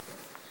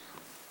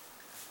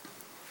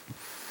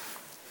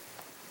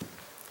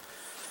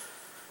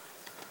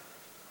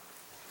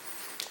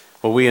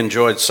Well, we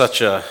enjoyed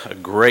such a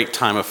great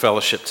time of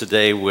fellowship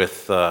today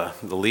with the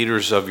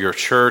leaders of your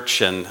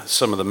church and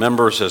some of the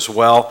members as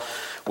well.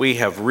 We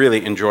have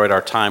really enjoyed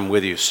our time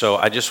with you. So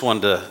I just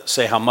wanted to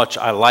say how much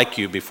I like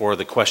you before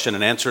the question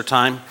and answer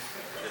time.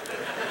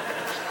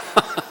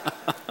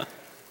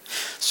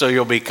 So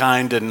you'll be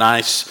kind and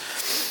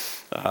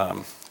nice.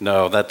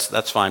 No,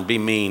 that's fine. Be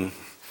mean.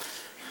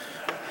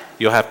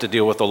 You'll have to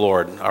deal with the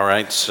Lord, all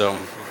right? So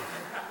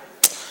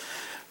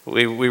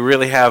we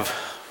really have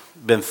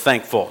been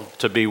thankful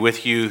to be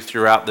with you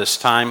throughout this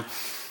time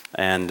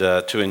and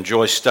to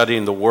enjoy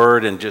studying the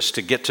Word and just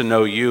to get to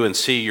know you and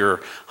see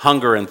your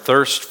hunger and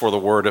thirst for the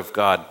Word of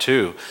God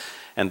too.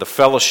 And the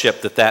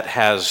fellowship that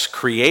has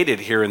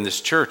created here in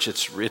this church,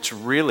 it's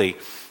really,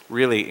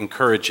 really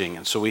encouraging.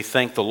 And so we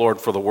thank the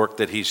Lord for the work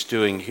that He's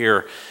doing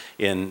here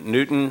in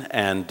Newton,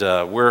 and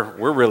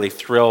we're really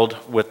thrilled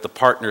with the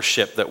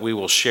partnership that we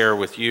will share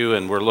with you,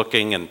 and we're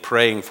looking and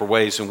praying for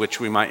ways in which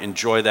we might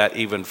enjoy that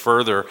even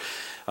further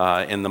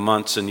in the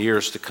months and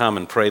years to come,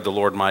 and pray the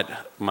Lord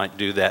might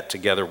do that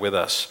together with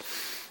us.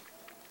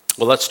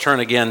 Well, let's turn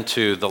again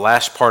to the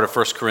last part of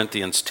 1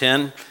 Corinthians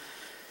 10,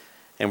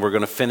 and we're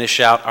going to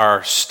finish out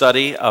our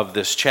study of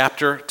this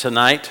chapter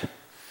tonight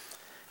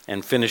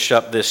and finish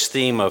up this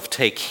theme of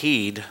take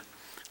heed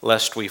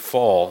lest we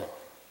fall.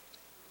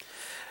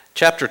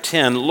 Chapter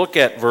 10, look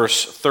at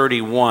verse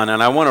 31,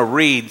 and I want to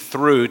read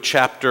through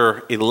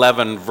chapter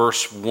 11,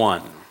 verse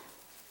 1.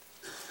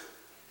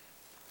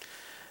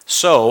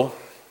 So,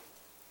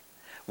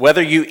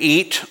 whether you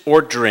eat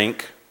or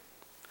drink,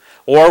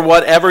 or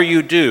whatever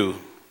you do,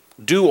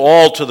 do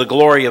all to the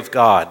glory of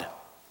God.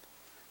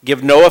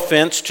 Give no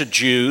offense to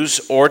Jews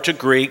or to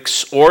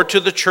Greeks or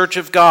to the church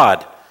of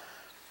God,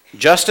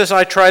 just as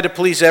I try to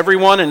please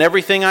everyone in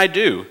everything I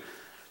do,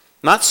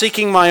 not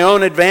seeking my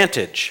own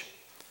advantage,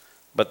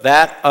 but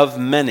that of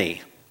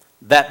many,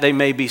 that they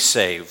may be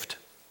saved.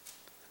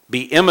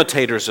 Be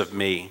imitators of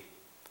me,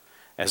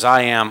 as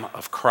I am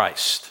of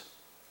Christ.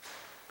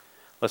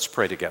 Let's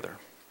pray together.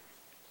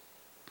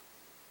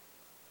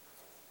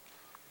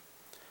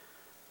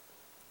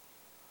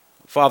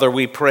 Father,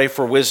 we pray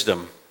for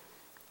wisdom.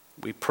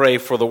 We pray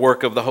for the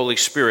work of the Holy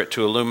Spirit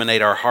to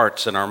illuminate our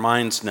hearts and our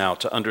minds now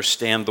to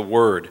understand the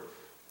Word.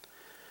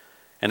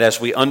 And as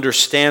we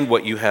understand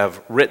what you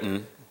have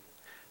written,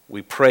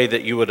 we pray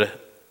that you would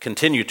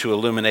continue to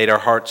illuminate our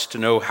hearts to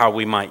know how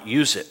we might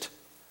use it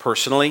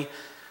personally,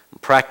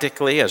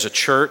 practically, as a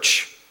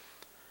church,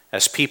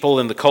 as people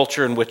in the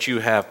culture in which you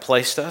have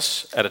placed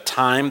us at a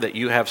time that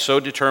you have so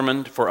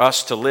determined for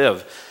us to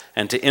live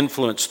and to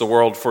influence the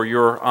world for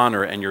your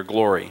honor and your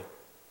glory.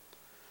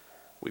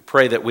 We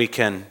pray that we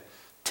can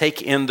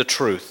take in the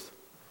truth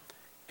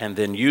and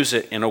then use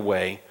it in a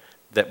way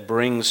that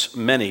brings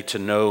many to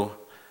know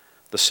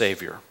the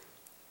Savior.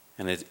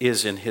 And it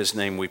is in His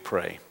name we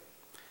pray.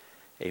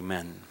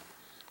 Amen.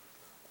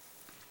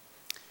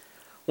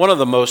 One of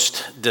the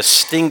most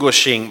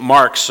distinguishing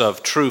marks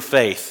of true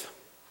faith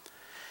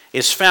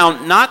is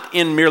found not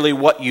in merely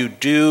what you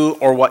do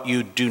or what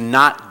you do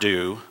not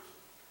do,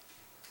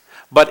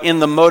 but in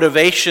the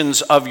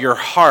motivations of your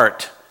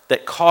heart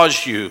that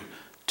cause you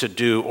to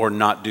do or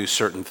not do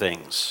certain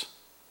things.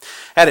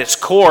 At its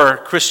core,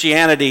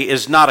 Christianity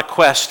is not a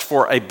quest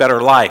for a better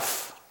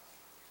life.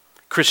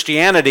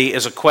 Christianity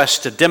is a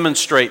quest to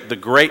demonstrate the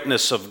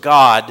greatness of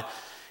God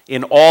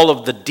in all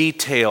of the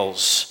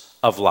details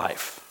of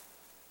life.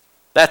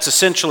 That's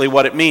essentially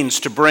what it means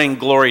to bring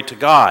glory to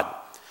God.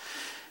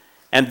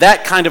 And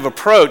that kind of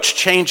approach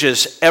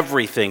changes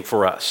everything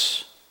for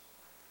us.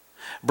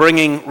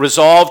 Bringing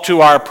resolve to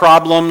our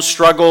problems,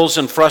 struggles,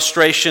 and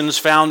frustrations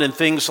found in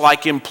things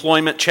like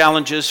employment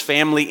challenges,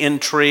 family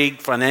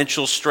intrigue,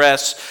 financial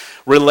stress,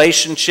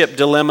 relationship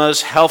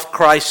dilemmas, health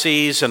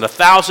crises, and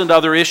 1,000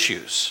 other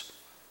issues.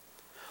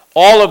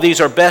 All of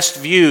these are best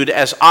viewed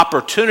as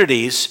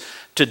opportunities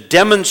to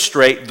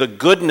demonstrate the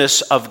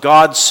goodness of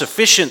God's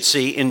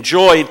sufficiency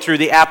enjoyed through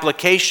the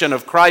application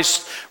of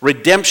Christ's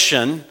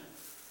redemption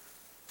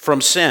from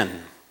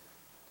sin.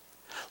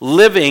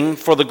 Living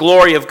for the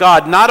glory of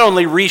God not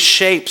only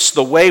reshapes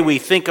the way we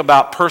think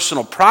about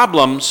personal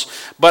problems,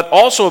 but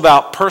also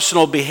about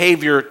personal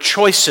behavior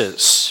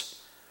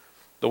choices.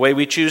 The way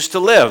we choose to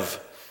live,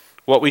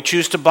 what we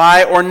choose to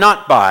buy or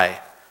not buy,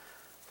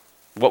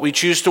 what we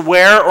choose to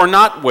wear or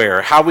not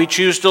wear, how we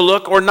choose to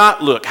look or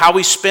not look, how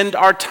we spend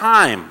our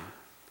time.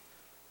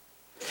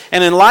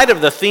 And in light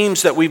of the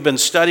themes that we've been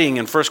studying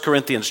in 1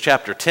 Corinthians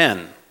chapter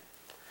 10,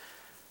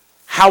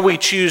 how we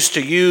choose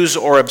to use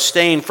or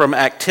abstain from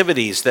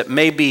activities that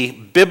may be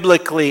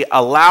biblically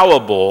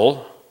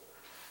allowable,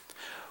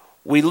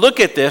 we look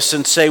at this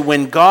and say,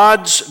 when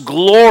God's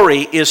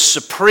glory is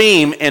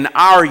supreme in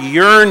our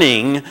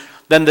yearning,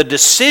 then the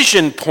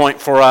decision point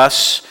for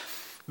us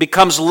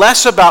becomes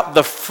less about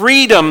the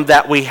freedom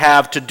that we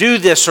have to do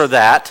this or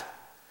that,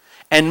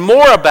 and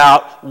more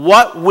about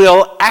what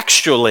will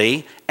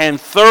actually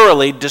and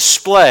thoroughly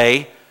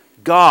display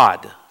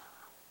God.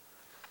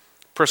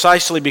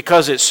 Precisely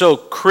because it's so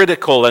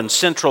critical and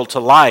central to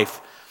life,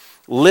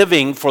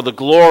 living for the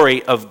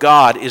glory of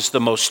God is the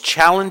most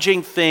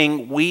challenging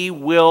thing we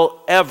will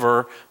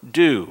ever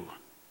do.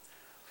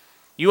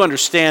 You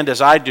understand,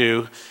 as I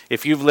do,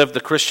 if you've lived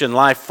the Christian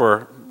life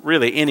for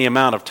really any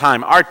amount of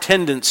time,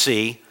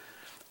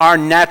 our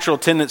natural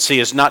tendency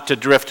is not to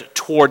drift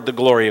toward the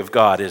glory of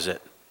God, is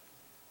it?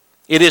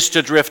 It is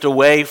to drift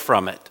away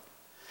from it.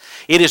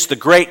 It is the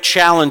great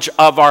challenge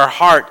of our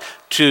heart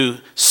to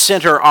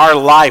center our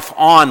life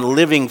on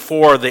living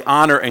for the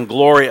honor and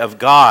glory of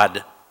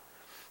God.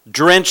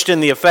 Drenched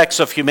in the effects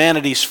of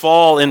humanity's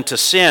fall into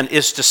sin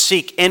is to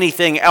seek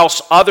anything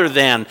else other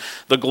than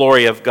the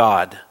glory of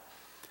God.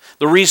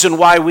 The reason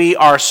why we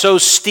are so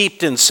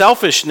steeped in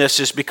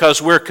selfishness is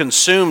because we're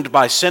consumed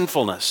by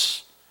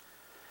sinfulness.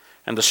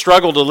 And the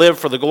struggle to live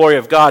for the glory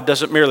of God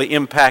doesn't merely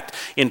impact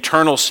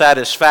internal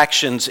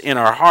satisfactions in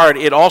our heart,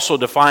 it also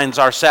defines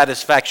our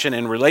satisfaction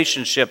in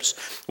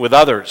relationships with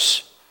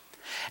others.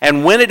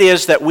 And when it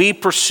is that we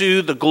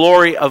pursue the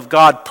glory of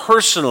God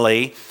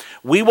personally,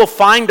 we will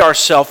find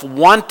ourselves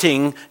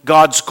wanting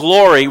God's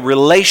glory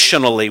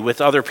relationally with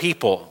other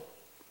people.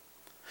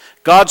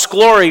 God's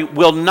glory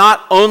will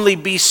not only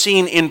be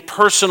seen in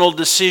personal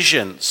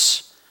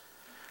decisions,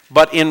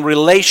 but in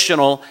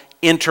relational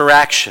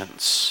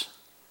interactions.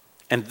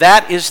 And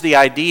that is the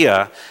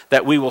idea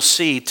that we will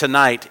see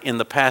tonight in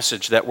the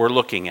passage that we're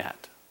looking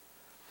at.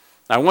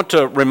 I want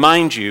to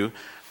remind you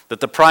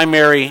that the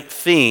primary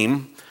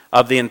theme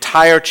of the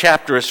entire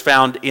chapter is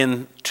found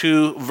in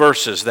 2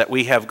 verses that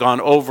we have gone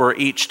over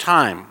each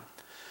time.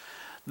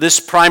 This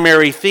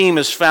primary theme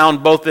is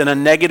found both in a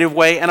negative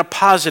way and a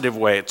positive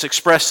way. It's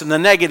expressed in the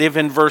negative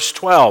in verse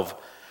 12.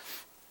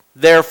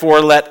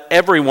 Therefore, let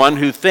everyone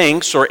who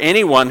thinks, or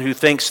anyone who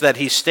thinks that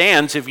he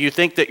stands, if you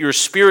think that you're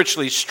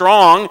spiritually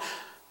strong,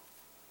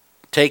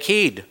 take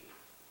heed,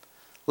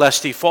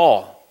 lest he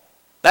fall.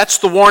 That's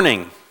the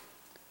warning.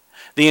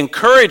 The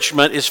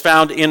encouragement is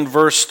found in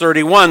verse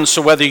 31.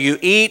 So whether you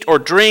eat or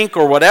drink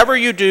or whatever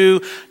you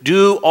do,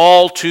 do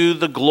all to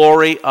the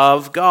glory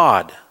of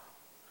God.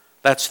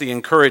 That's the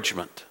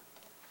encouragement.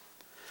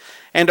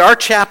 And our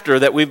chapter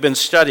that we've been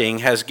studying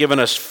has given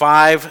us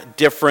 5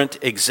 different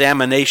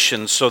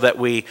examinations so that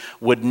we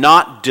would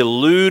not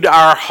delude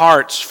our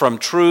hearts from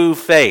true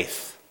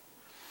faith,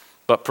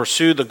 but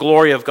pursue the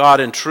glory of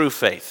God in true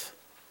faith.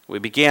 We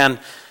began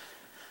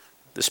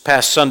this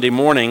past Sunday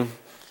morning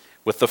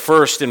with the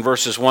first in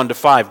verses 1 to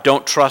 5.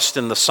 Don't trust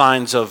in the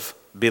signs of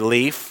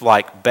belief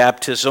like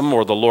baptism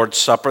or the Lord's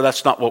Supper.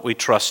 That's not what we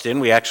trust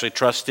in. We actually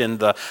trust in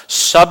the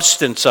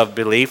substance of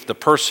belief, the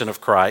person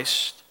of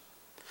Christ.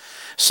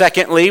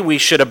 Secondly, we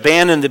should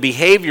abandon the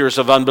behaviors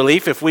of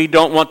unbelief. If we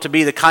don't want to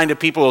be the kind of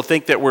people who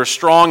think that we're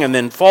strong and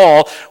then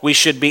fall, we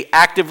should be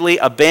actively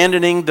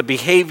abandoning the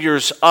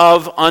behaviors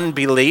of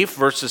unbelief.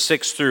 Verses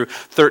 6 through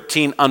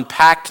 13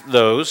 unpacked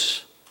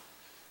those.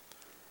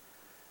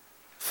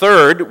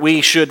 Third,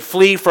 we should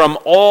flee from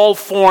all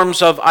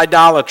forms of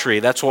idolatry.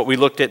 That's what we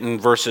looked at in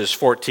verses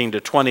 14 to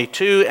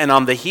 22. And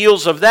on the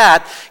heels of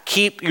that,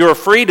 keep your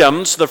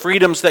freedoms, the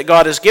freedoms that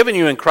God has given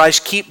you in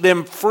Christ, keep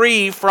them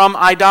free from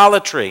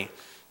idolatry.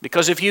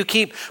 Because if you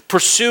keep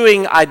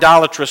pursuing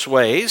idolatrous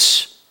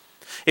ways,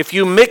 if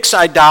you mix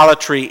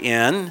idolatry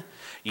in,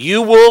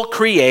 you will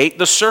create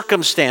the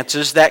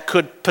circumstances that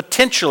could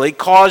potentially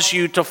cause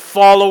you to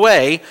fall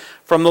away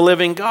from the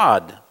living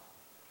God.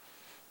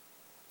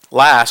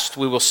 Last,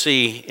 we will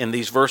see in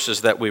these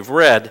verses that we've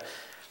read,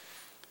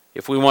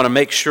 if we want to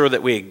make sure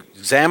that we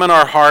examine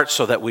our hearts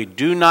so that we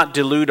do not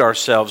delude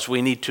ourselves,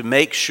 we need to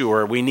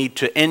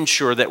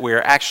ensure that we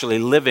are actually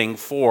living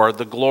for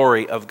the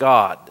glory of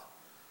God.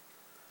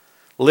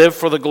 Live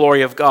for the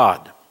glory of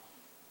God.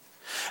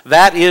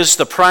 That is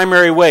the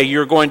primary way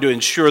you're going to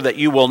ensure that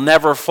you will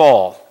never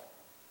fall.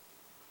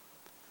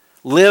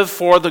 Live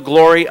for the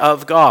glory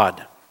of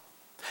God.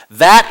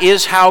 That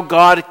is how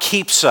God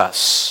keeps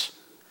us.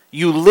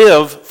 You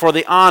live for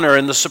the honor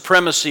and the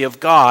supremacy of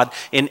God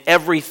in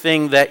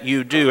everything that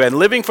you do. And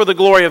living for the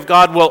glory of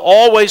God will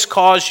always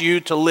cause you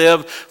to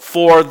live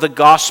for the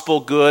gospel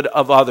good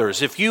of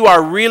others. If you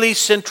are really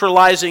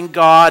centralizing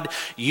God,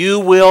 you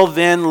will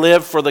then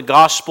live for the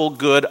gospel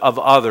good of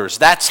others.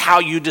 That's how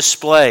you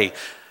display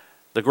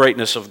the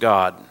greatness of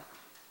God.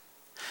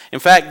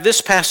 In fact,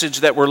 this passage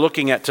that we're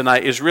looking at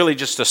tonight is really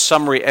just a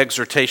summary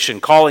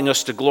exhortation calling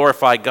us to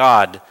glorify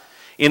God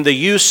in the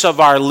use of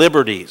our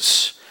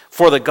liberties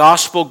for the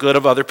gospel good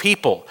of other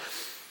people.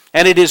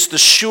 And it is the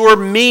sure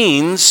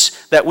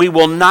means that we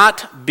will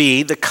not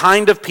be the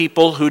kind of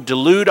people who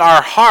delude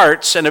our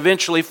hearts and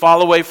eventually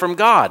fall away from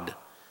God.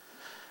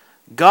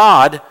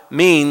 God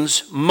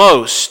means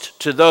most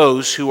to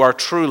those who are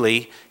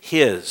truly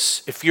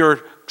His. If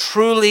you're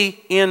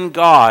truly in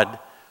God,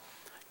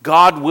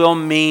 God will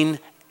mean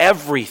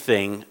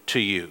everything to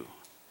you.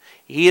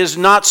 He is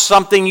not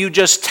something you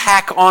just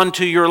tack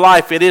onto your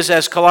life. It is,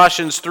 as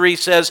Colossians 3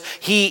 says,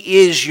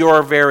 He is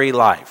your very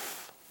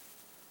life.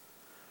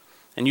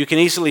 And you can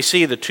easily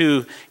see the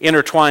two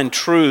intertwined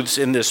truths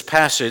in this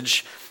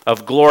passage.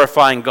 of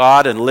glorifying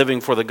God and living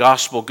for the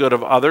gospel good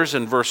of others.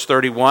 In verse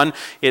 31,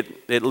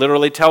 it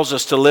literally tells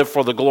us to live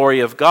for the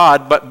glory of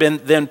God, but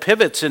then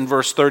pivots in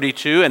verse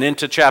 32 and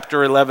into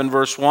chapter 11,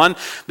 verse 1,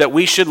 that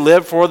we should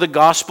live for the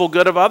gospel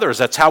good of others.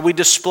 That's how we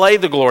display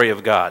the glory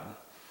of God.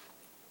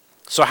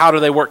 So how do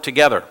they work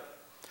together?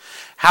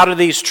 How do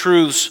these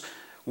truths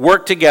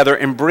work together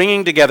in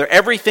bringing together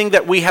everything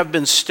that we have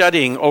been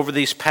studying over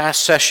these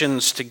past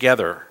sessions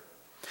together?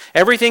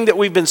 Everything that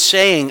we've been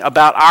saying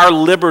about our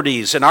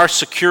liberties and our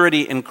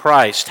security in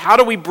Christ. How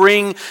do we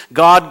bring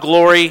God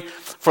glory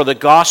for the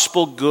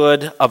gospel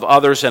good of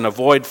others and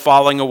avoid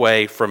falling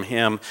away from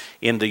Him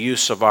in the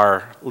use of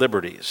our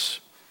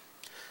liberties?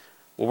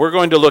 Well, we're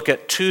going to look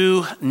at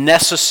two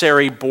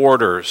necessary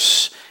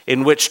borders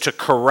in which to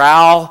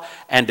corral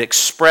and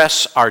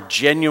express our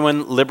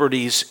genuine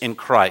liberties in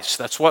Christ.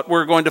 That's what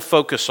we're going to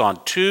focus on.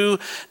 Two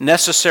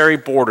necessary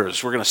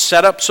borders. We're going to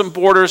set up some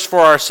borders for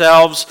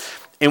ourselves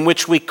in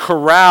which we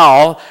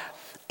corral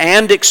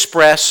and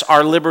express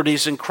our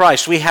liberties in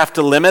Christ. We have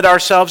to limit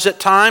ourselves at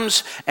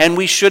times, and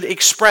we should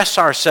express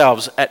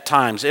ourselves at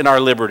times in our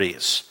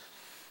liberties.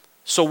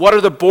 So what are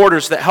the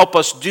borders that help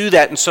us do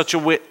that in such a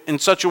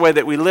way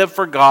that we live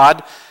for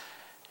God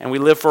and we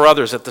live for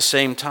others at the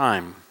same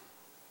time?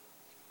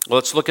 Well,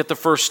 let's look at the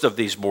first of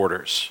these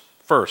borders.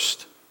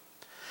 First,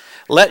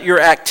 let your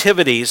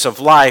activities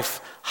of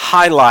life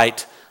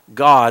highlight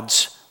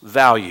God's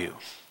value.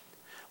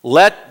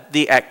 Let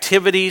the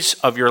activities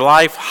of your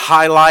life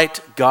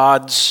highlight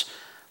God's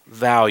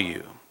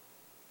value.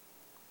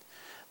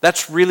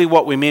 That's really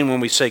what we mean when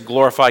we say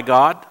glorify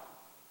God.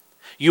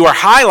 You are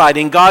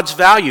highlighting God's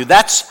value.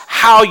 That's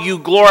how you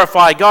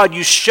glorify God.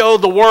 You show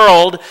the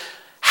world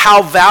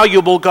how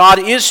valuable God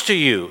is to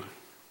you.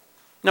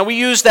 Now, we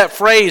use that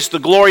phrase, the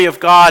glory of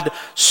God,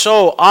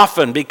 so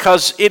often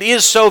because it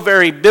is so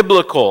very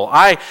biblical.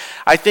 I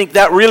think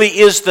that really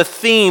is the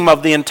theme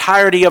of the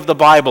entirety of the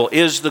Bible,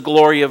 is the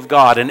glory of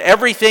God. And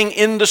everything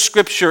in the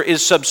Scripture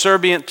is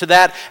subservient to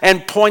that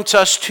and points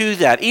us to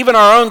that. Even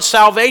our own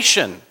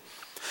salvation.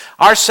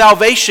 Our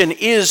salvation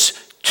is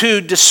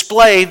to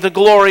display the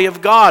glory of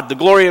God. The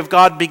glory of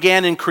God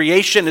began in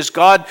creation as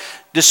God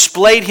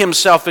displayed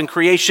Himself in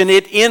creation.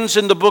 It ends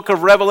in the book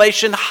of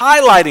Revelation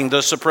highlighting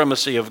the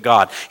supremacy of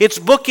God. It's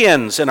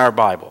bookends in our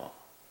Bible.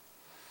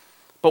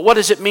 But what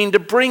does it mean to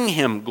bring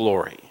Him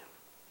glory?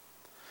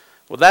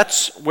 Well,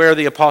 that's where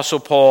the Apostle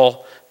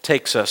Paul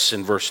takes us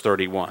in verse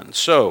 31.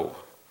 So,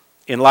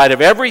 in light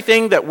of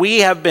everything that we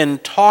have been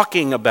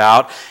talking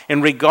about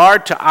in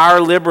regard to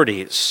our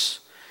liberties,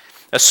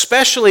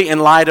 especially in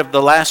light of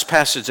the last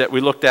passage that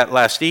we looked at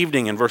last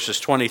evening in verses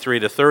 23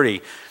 to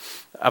 30,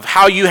 of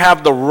how you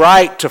have the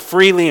right to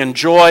freely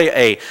enjoy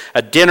a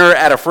dinner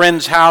at a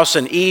friend's house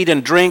and eat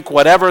and drink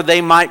whatever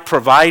they might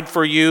provide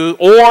for you,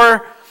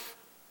 or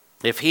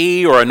if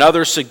he or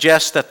another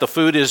suggests that the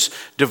food is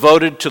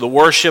devoted to the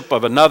worship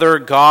of another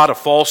god, a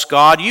false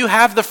god, you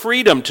have the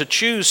freedom to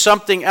choose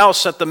something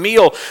else at the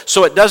meal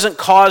so it doesn't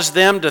cause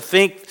them to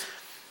think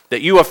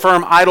that you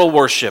affirm idol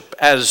worship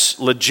as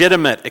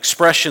legitimate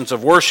expressions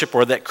of worship,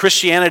 or that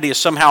Christianity is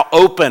somehow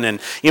open and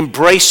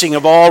embracing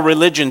of all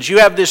religions. You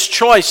have this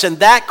choice, and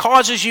that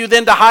causes you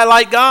then to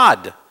highlight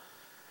God.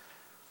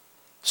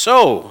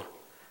 So,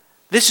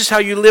 this is how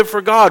you live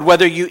for God,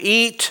 whether you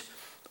eat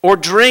or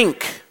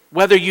drink.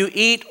 Whether you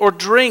eat or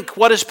drink.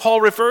 What is Paul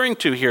referring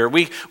to here?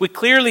 We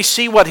clearly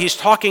see what he's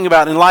talking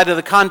about in light of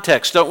the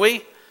context, don't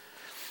we?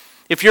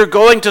 If you're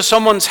going to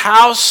someone's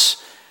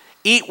house,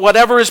 eat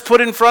whatever is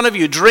put in front of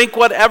you. Drink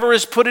whatever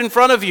is put in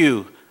front of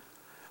you.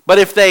 But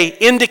if they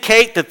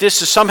indicate that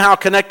this is somehow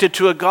connected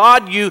to a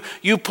god,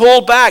 you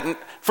pull back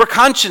for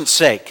conscience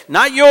sake.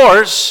 Not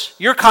yours.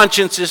 Your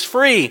conscience is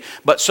free.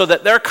 But so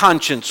that their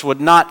conscience would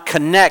not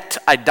connect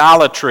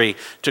idolatry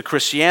to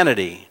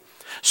Christianity.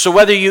 So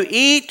whether you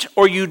eat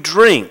or you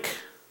drink,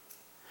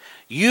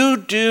 you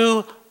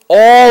do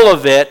all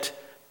of it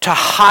to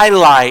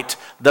highlight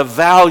the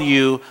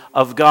value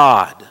of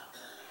God.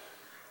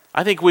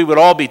 I think we would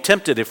all be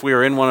tempted if we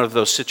were in one of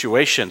those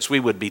situations. We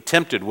would be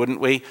tempted, wouldn't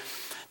we?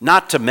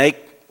 Not to make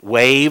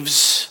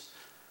waves,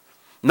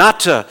 not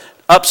to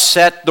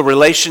upset the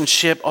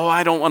relationship. Oh,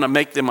 I don't want to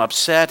make them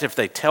upset if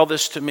they tell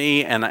this to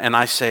me and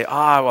I say,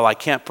 well, I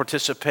can't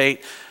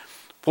participate.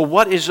 Well,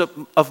 what is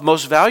of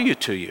most value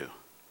to you?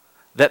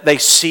 That they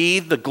see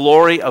the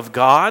glory of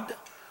God,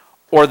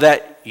 or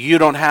that you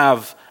don't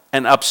have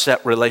an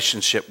upset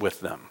relationship with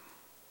them?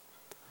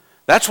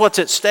 That's what's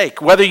at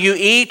stake. Whether you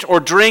eat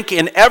or drink,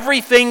 in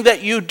everything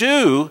that you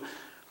do,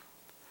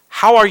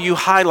 how are you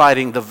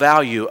highlighting the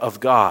value of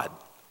God?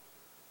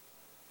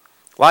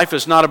 Life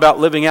is not about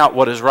living out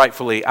what is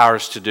rightfully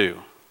ours to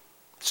do.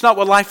 It's not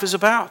what life is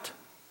about.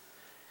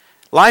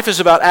 Life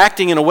is about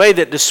acting in a way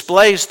that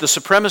displays the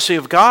supremacy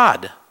of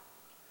God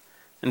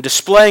and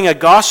displaying a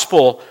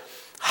gospel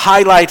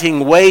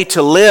highlighting way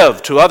to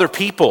live to other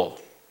people.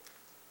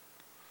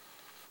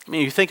 I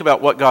mean, you think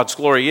about what God's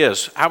glory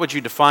is. How would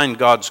you define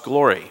God's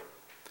glory?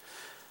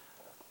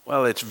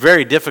 Well, it's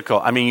very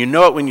difficult. I mean, you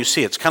know it when you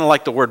see it. It's kind of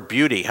like the word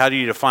beauty. How do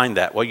you define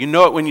that? Well, you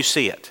know it when you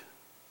see it.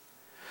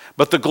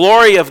 But the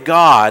glory of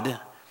God,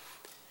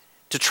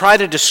 to try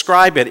to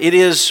describe it, it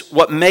is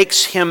what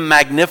makes him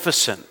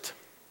magnificent.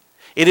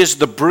 It is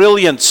the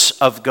brilliance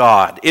of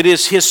God. It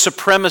is his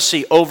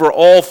supremacy over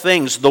all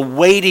things, the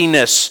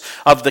weightiness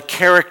of the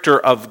character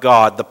of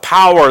God, the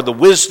power, the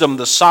wisdom,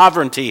 the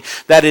sovereignty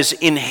that is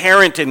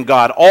inherent in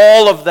God.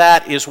 All of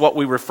that is what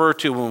we refer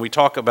to when we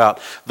talk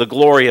about the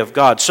glory of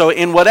God. So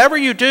in whatever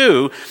you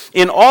do,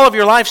 in all of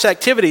your life's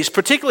activities,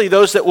 particularly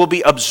those that will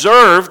be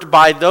observed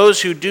by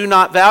those who do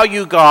not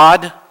value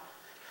God,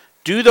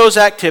 do those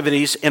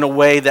activities in a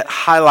way that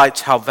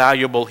highlights how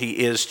valuable he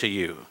is to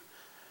you.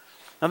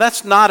 Now,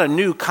 that's not a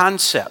new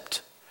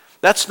concept.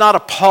 That's not a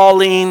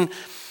Pauline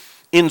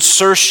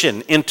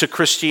insertion into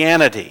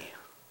Christianity.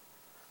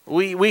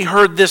 We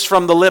heard this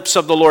from the lips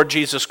of the Lord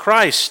Jesus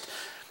Christ.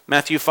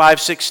 Matthew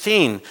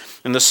 5:16.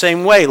 In the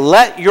same way,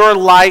 let your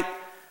light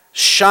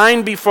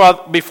shine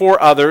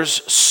before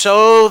others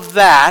so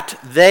that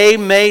they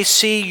may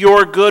see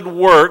your good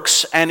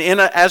works, and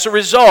as a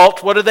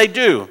result, what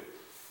do?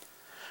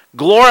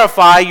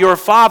 Glorify your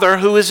Father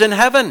who is in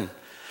heaven.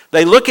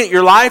 They look at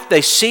your life,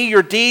 they see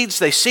your deeds,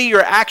 they see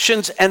your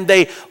actions, and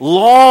they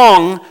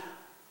long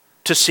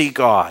to see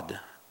God.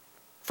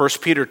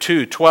 1 Peter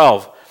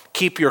 2:12,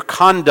 keep your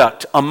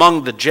conduct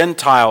among the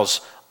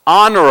Gentiles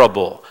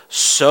honorable,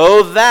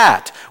 so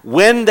that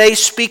when they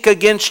speak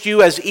against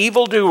you as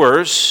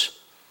evildoers,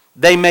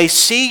 they may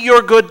see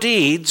your good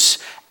deeds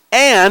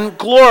and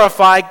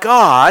glorify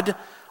God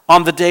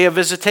on the day of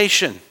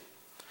visitation.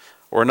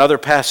 Or another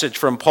passage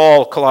from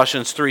Paul,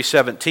 Colossians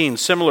 3:17,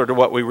 similar to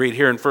what we read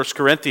here in 1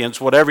 Corinthians,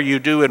 whatever you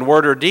do in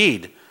word or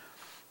deed,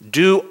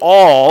 do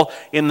all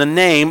in the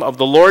name of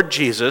the Lord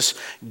Jesus,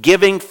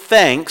 giving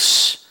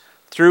thanks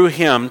through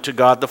him to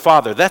God the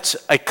Father. That's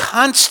a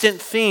constant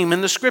theme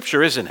in the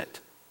Scripture, isn't it?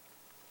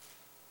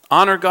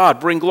 Honor God,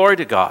 bring glory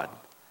to God.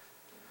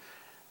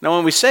 Now,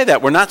 when we say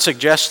that, we're not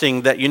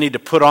suggesting that you need to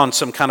put on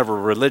some kind of a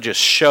religious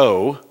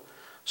show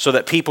so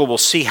that people will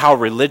see how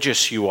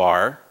religious you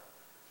are.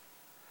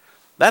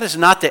 That is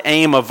not the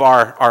aim of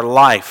our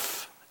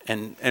life,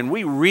 and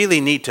we really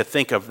need to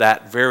think of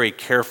that very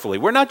carefully.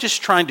 We're not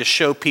just trying to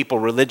show people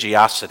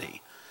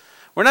religiosity.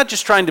 We're not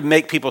just trying to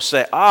make people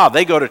say,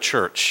 they go to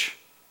church.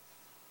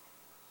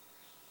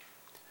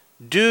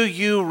 Do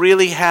you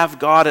really have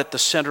God at the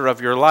center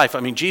of your life? I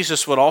mean,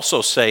 Jesus would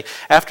also say,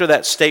 after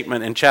that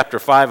statement in chapter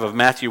 5 of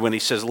Matthew when he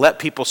says, let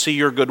people see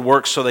your good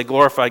works so they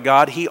glorify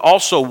God, he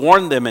also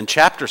warned them in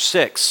chapter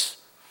 6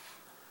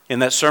 in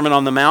that Sermon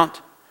on the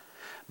Mount,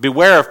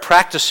 beware of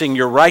practicing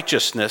your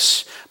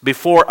righteousness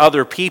before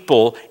other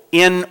people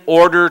in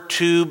order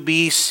to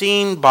be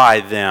seen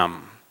by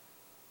them.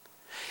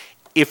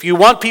 If you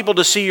want people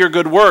to see your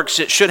good works,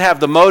 it should have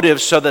the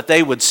motive so that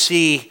they would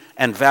see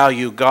and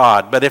value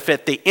God. But if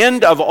at the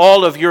end of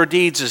all of your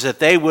deeds is that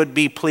they would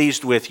be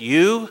pleased with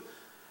you,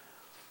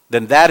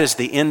 then that is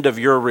the end of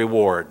your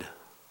reward.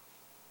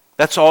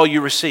 That's all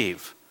you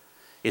receive,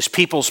 is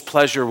people's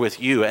pleasure with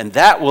you. And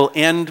that will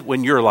end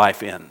when your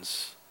life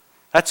ends.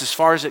 That's as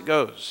far as it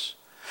goes.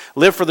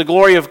 Live for the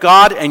glory of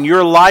God, and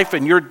your life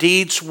and your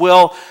deeds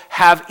will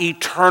have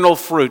eternal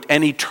fruit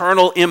and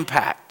eternal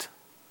impact.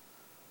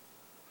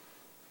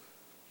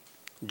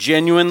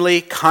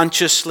 Genuinely,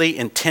 consciously,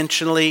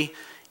 intentionally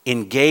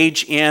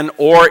engage in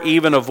or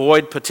even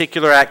avoid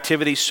particular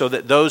activities so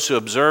that those who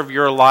observe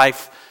your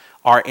life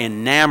are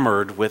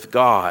enamored with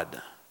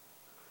God.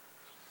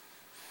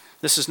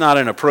 This is not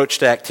an approach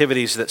to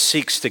activities that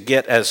seeks to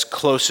get as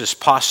close as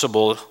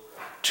possible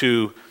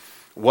to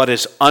what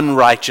is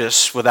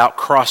unrighteous without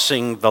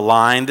crossing the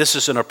line. This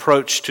is an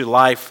approach to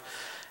life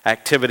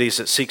activities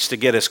that seeks to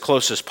get as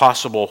close as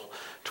possible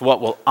to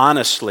what will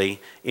honestly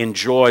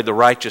enjoy the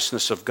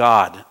righteousness of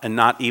God and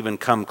not even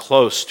come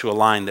close to a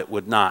line that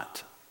would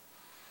not.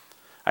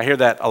 I hear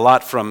that a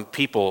lot from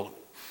people.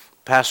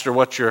 Pastor,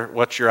 what's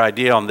your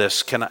idea on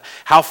this?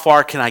 How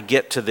far can I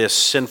get to this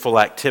sinful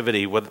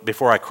activity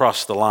before I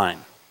cross the line?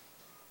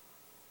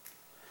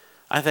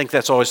 I think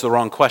that's always the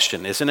wrong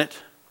question, isn't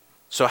it?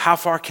 So how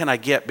far can I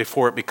get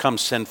before it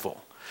becomes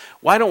sinful?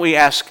 Why don't we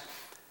ask,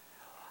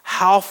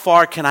 how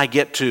far can I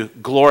get to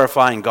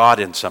glorifying God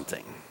in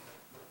something?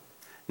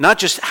 Not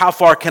just how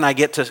far can I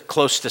get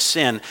close to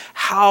sin,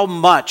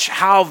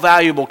 how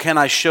valuable can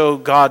I show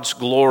God's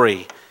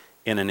glory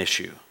in an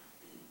issue?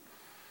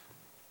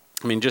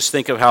 I mean, just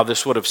think of how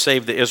this would have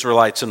saved the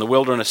Israelites in the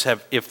wilderness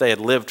if they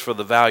had lived for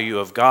the value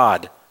of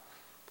God.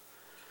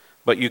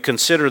 But you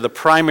consider the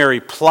primary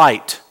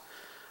plight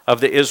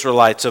of the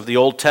Israelites of the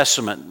Old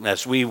Testament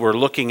as we were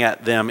looking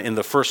at them in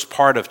the first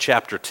part of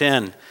chapter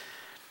 10.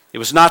 It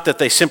was not that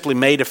they simply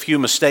made a few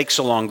mistakes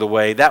along the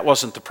way. That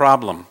wasn't the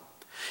problem.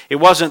 It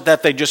wasn't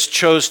that they just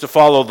chose to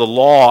follow the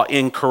law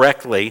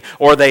incorrectly,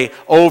 or they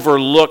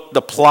overlooked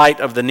the plight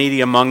of the needy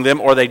among them,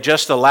 or they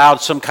just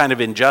allowed some kind of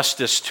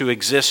injustice to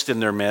exist in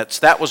their midst.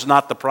 That was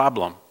not the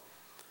problem.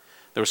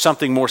 There was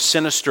something more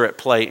sinister at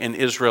play in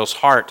Israel's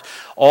heart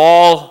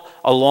all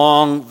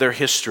along their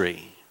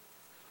history.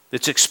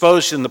 It's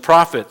exposed in the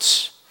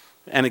prophets.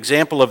 An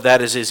example of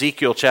that is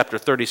Ezekiel chapter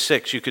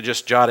 36. You could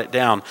just jot it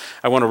down.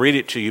 I want to read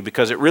it to you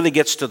because it really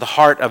gets to the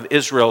heart of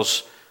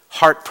Israel's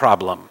heart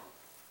problem.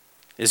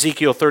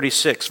 Ezekiel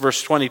 36,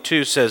 verse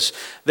 22 says,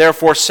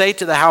 "Therefore say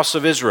to the house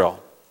of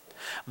Israel,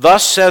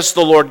 thus says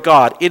the Lord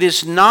God, it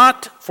is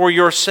not for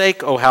your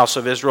sake, O house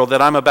of Israel,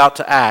 that I'm about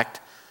to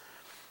act,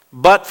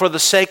 but for the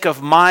sake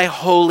of my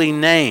holy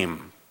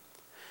name,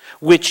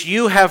 which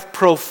you have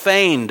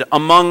profaned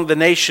among the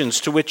nations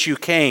to which you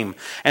came.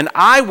 And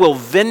I will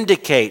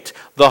vindicate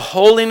the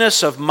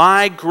holiness of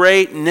my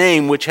great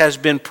name, which has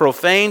been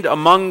profaned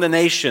among the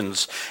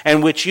nations,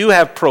 and which you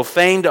have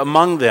profaned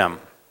among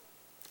them.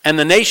 And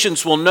the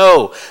nations will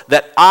know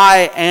that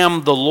I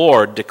am the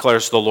Lord,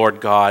 declares the Lord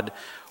God,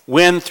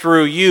 when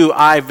through you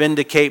I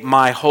vindicate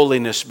my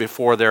holiness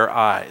before their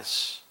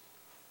eyes."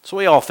 So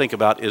we all think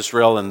about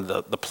Israel and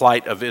the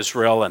plight of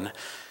Israel and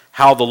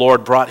how the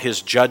Lord brought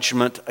his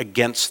judgment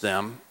against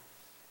them.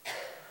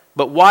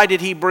 But why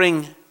did he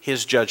bring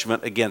his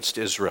judgment against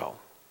Israel?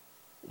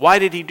 Why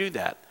did he do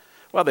that?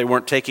 Well, they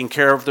weren't taking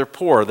care of their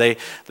poor.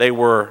 They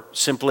were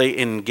simply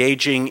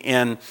engaging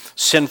in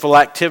sinful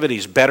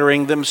activities,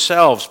 bettering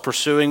themselves,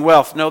 pursuing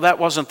wealth. No, that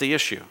wasn't the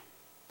issue.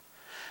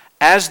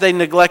 As they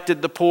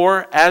neglected the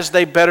poor, as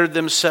they bettered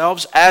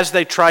themselves, as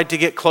they tried to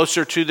get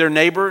closer to their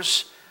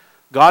neighbors,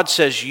 God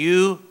says,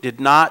 you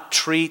did not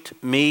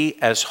treat me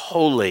as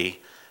holy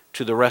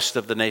to the rest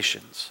of the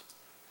nations.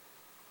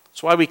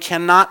 That's why we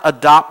cannot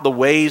adopt the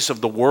ways of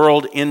the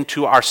world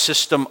into our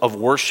system of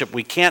worship.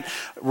 We can't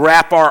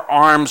wrap our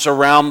arms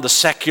around the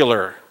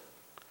secular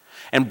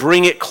and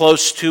bring it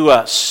close to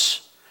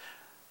us.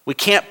 We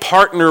can't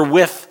partner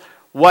with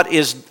what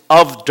is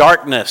of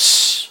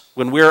darkness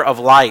when we're of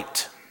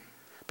light,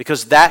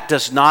 because that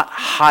does not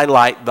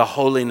highlight the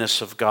holiness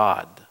of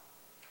God.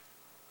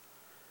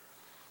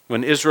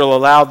 When Israel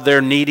allowed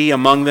their needy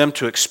among them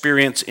to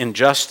experience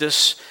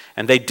injustice,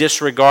 and they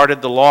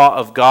disregarded the law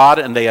of God,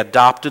 and they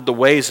adopted the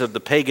ways of the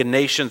pagan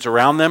nations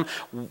around them,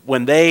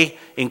 when they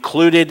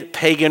included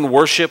pagan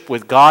worship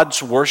with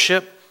God's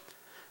worship,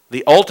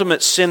 the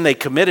ultimate sin they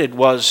committed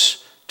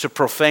was to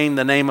profane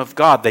the name of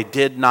God. They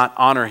did not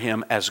honor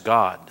him as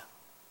God.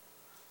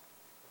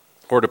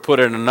 Or to put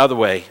it another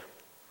way,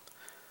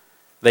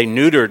 they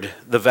neutered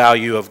the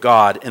value of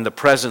God in the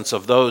presence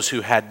of those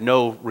who had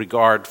no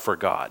regard for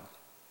God.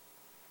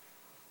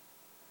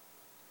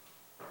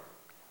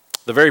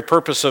 The very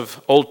purpose of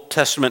Old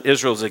Testament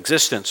Israel's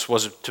existence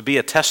was to be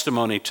a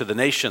testimony to the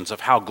nations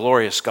of how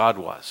glorious God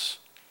was,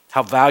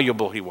 how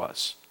valuable he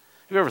was.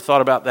 Have you ever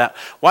thought about that?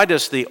 Why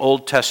does the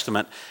Old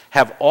Testament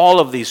have all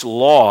of these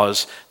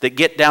laws that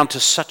get down to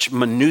such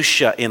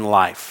minutia in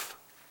life?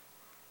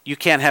 You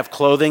can't have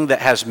clothing that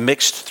has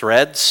mixed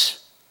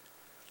threads.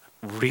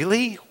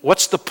 Really?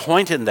 What's the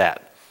point in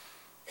that?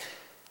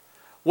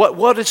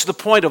 What is the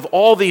point of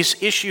all these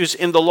issues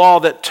in the law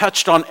that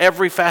touched on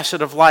every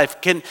facet of life?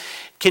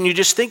 Can you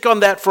just think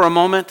on that for a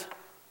moment?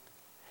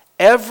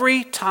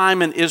 Every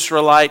time an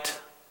Israelite,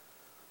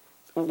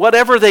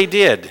 whatever they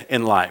did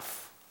in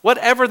life,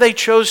 whatever they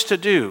chose to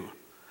do,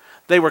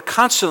 the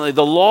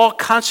law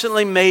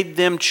constantly made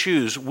them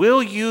choose.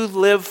 Will you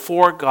live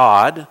for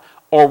God,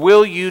 or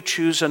will you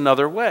choose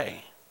another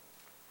way?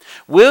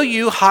 Will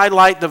you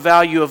highlight the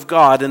value of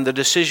God in the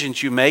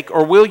decisions you make,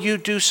 or will you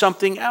do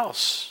something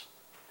else?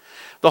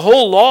 The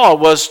whole law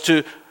was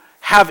to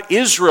have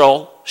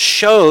Israel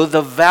show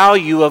the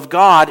value of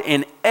God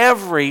in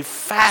every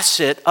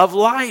facet of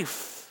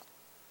life.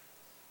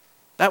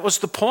 That was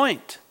the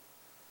point.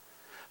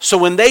 So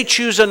when they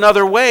choose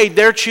another way,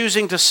 they're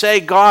choosing to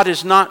say God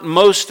is not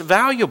most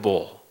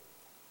valuable.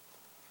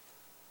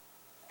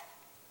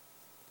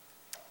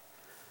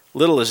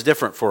 Little is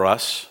different for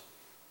us.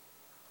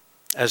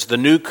 As the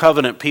new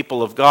covenant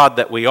people of God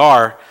that we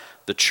are,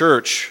 the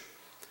church,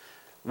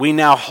 we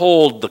now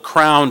hold the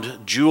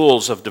crowned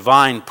jewels of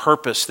divine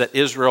purpose that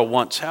Israel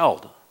once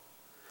held.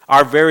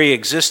 Our very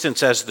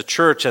existence as the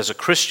church, as a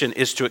Christian,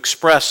 is to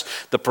express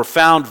the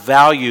profound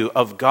value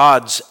of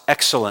God's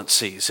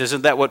excellencies.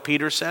 Isn't that what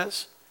Peter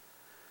says?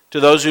 To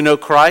those who know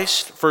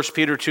Christ, 1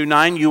 Peter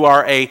 2:9, you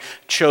are a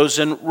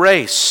chosen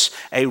race,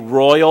 a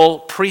royal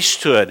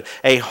priesthood,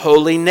 a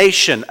holy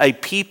nation, a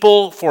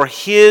people for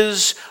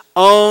his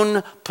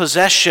own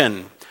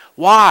possession.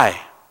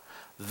 Why?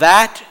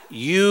 That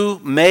you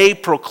may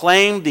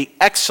proclaim the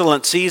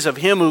excellencies of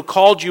him who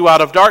called you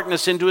out of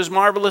darkness into his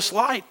marvelous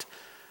light.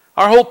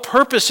 Our whole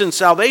purpose in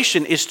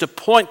salvation is to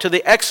point to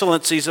the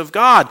excellencies of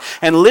God.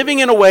 And living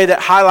in a way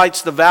that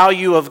highlights the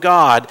value of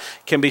God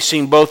can be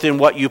seen both in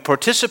what you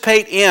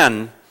participate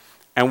in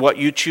and what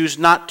you choose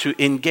not to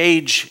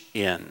engage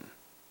in.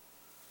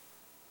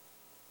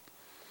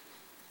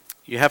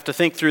 You have to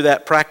think through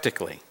that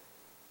practically.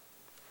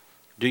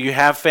 Do you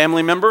have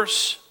family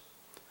members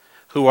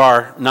who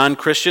are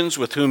non-Christians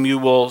with whom you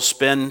will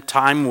spend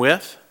time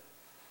with?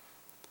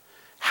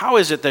 How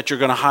is it that you're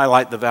going to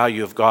highlight the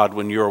value of God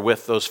when you're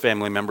with those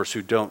family members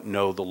who don't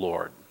know the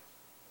Lord?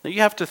 Now, you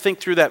have to think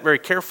through that very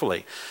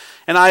carefully.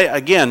 And I,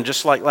 again,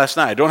 just like last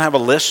night, I don't have a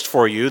list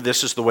for you.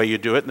 This is the way you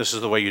do it, and this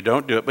is the way you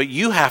don't do it. But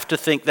you have to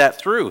think that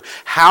through.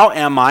 How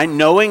am I,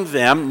 knowing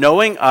them,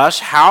 knowing us,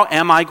 how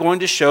am I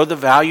going to show the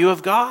value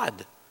of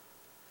God?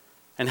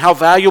 And how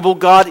valuable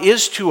God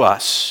is to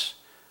us?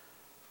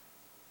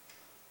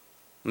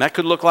 And that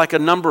could look like a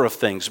number of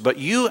things, but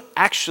you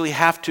actually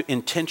have to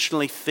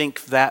intentionally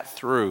think that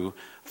through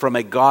from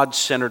a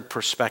God-centered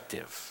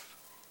perspective.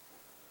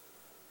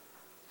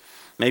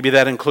 Maybe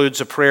that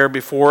includes a prayer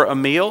before a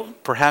meal.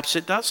 Perhaps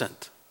it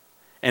doesn't.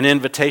 An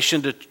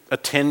invitation to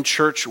attend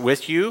church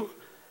with you.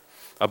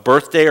 A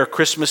birthday or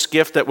Christmas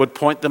gift that would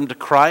point them to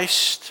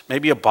Christ.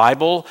 Maybe a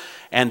Bible,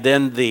 and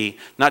then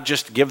not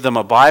just give them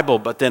a Bible,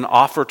 but then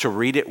offer to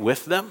read it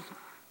with them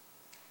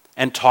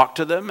and talk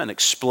to them and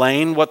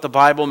explain what the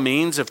Bible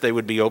means if they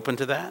would be open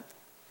to that.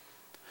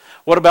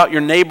 What about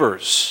your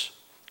neighbors,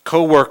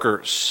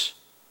 co-workers?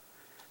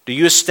 Do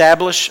you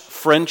establish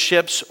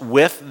friendships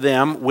with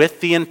them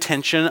with the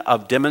intention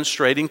of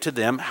demonstrating to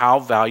them how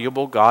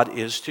valuable God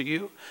is to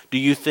you? Do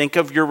you think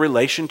of your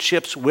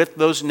relationships with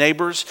those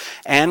neighbors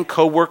and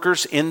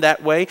co-workers in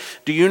that way?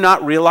 Do you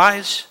not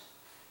realize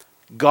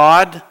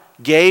God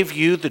gave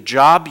you the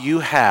job you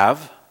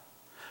have,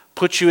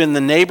 put you in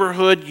the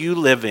neighborhood you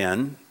live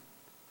in,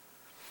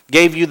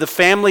 gave you the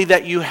family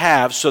that you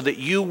have so that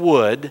you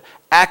would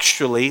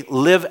actually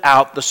live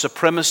out the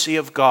supremacy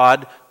of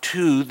God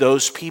to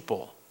those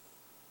people?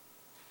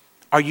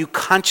 Are you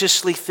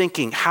consciously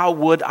thinking, how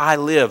would I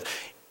live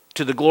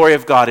to the glory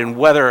of God? And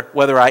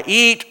whether I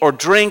eat or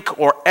drink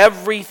or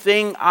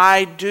everything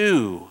I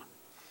do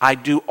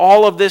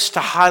all of this to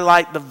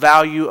highlight the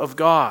value of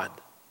God.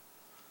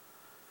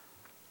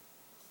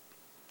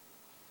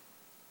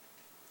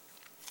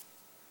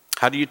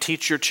 How do you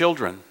teach your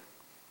children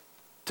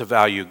to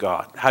value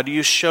God? How do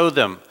you show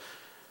them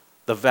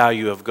the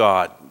value of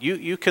God?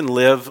 You can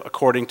live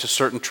according to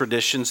certain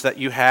traditions that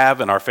you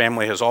have, and our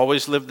family has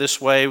always lived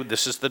this way.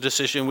 This is the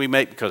decision we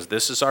make because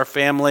this is our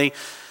family.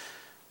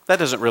 That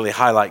doesn't really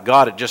highlight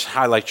God. It just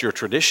highlights your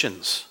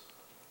traditions.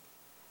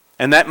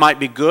 And that might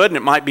be good, and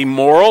it might be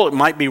moral, it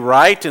might be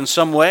right in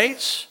some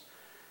ways.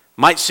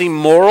 Might seem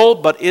moral,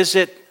 but is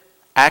it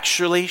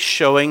actually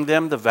showing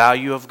them the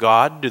value of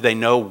God? Do they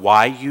know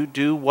why you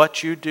do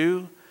what you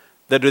do?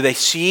 Do they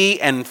see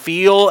and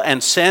feel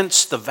and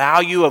sense the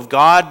value of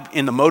God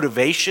in the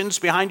motivations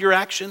behind your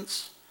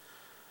actions?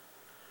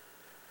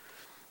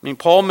 I mean,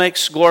 Paul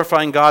makes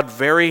glorifying God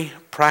very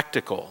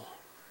practical.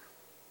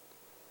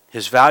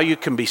 His value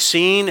can be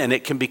seen and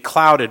it can be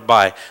clouded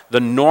by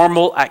the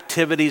normal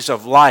activities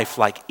of life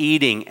like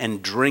eating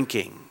and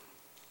drinking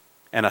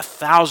and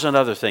 1,000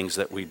 other things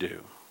that we do.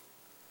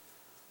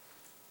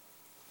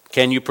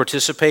 Can you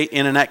participate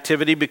in an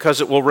activity because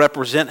it will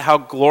represent how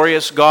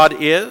glorious God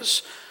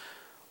is?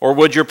 Or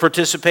would your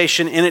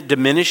participation in it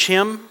diminish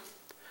him?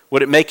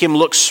 Would it make him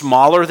look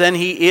smaller than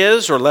he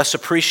is or less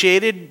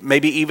appreciated,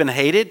 maybe even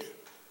hated?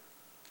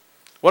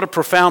 What a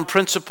profound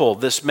principle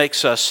this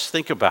makes us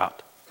think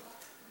about.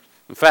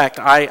 In fact,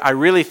 I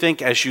really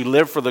think as you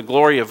live for the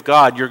glory of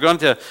God, you're going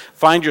to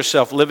find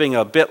yourself living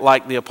a bit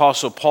like the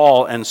Apostle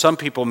Paul, and some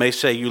people may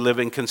say you live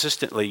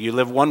inconsistently. You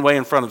live one way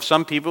in front of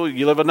some people,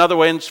 you live another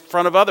way in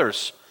front of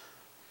others.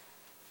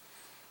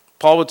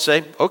 Paul would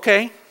say,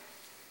 okay,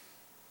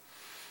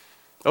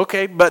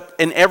 but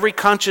in every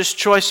conscious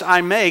choice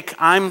I make,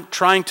 I'm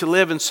trying to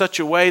live in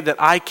such a way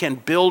that I can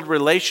build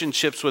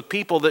relationships with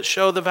people that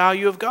show the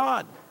value of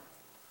God.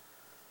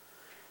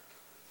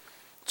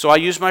 So I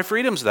use my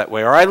freedoms that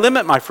way, or I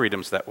limit my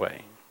freedoms that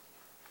way.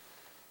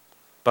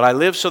 But I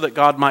live so that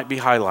God might be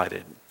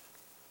highlighted.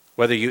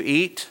 Whether you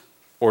eat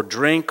or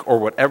drink or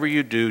whatever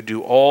you do,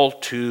 do all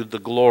to the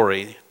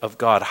glory of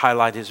God.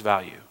 Highlight his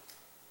value.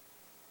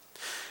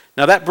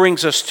 Now that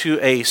brings us to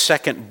a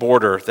second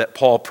border that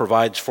Paul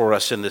provides for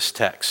us in this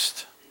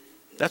text.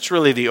 That's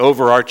really the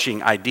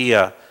overarching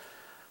idea,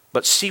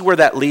 but see where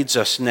that leads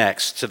us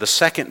next, to the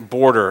second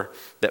border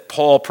that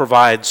Paul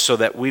provides so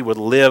that we would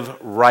live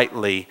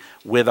rightly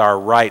with our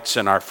rights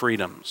and our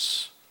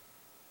freedoms.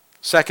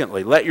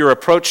 Secondly, let your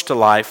approach to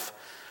life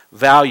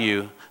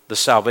value the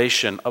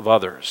salvation of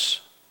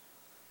others.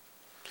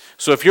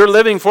 So if you're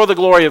living for the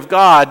glory of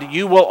God,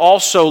 you will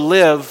also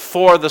live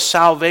for the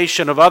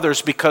salvation of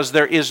others, because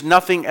there is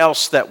nothing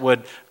else that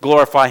would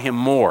glorify him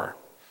more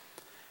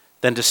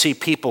than to see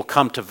people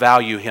come to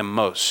value him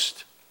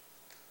most,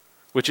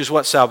 which is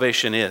what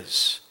salvation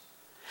is.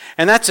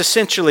 And that's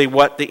essentially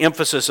what the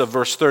emphasis of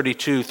verse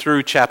 32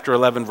 through chapter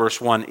 11,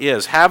 verse 1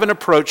 is. Have an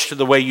approach to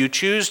the way you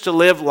choose to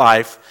live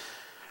life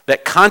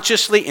that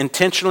consciously,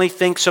 intentionally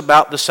thinks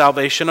about the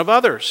salvation of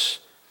others.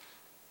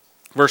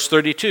 Verse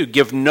 32,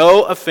 give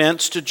no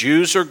offense to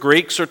Jews or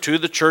Greeks or to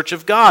the church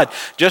of God,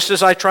 just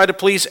as I try to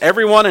please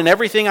everyone in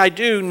everything I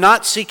do,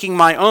 not seeking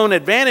my own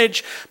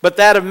advantage, but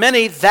that of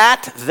many,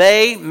 that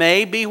they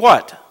may be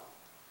what?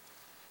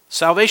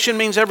 Salvation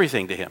means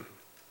everything to him,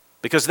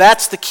 because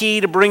that's the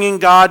key to bringing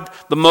God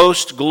the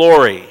most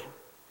glory.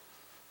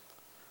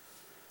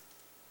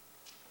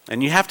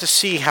 And you have to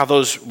see how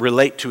those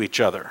relate to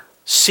each other.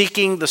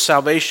 Seeking the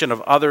salvation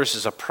of others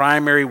is a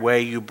primary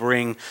way you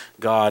bring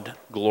God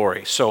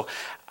glory. So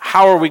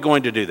how are we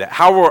going to do that?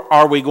 How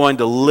are we going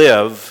to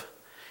live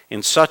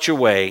in such a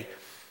way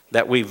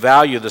that we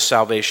value the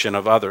salvation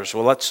of others?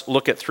 Well, let's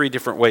look at 3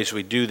 different ways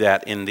we do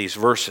that in these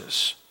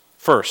verses.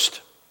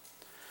 First,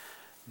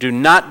 do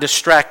not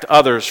distract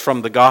others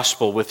from the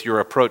gospel with your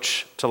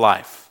approach to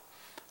life.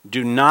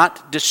 Do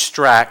not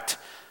distract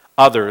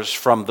others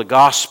from the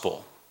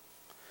gospel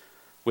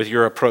with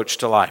your approach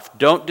to life.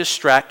 Don't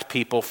distract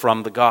people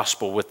from the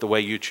gospel with the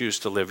way you choose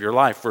to live your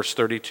life. Verse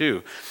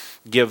 32,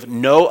 give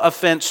no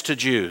offense to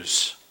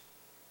Jews.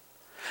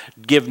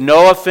 Give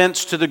no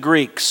offense to the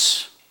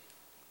Greeks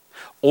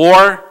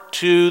or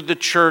to the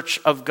church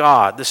of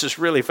God. This is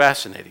really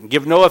fascinating.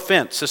 Give no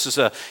offense. This is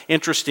an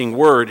interesting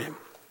word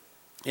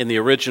in the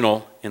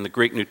original, in the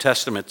Greek New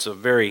Testament. It's a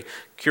very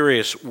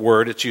curious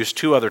word. It's used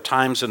 2 other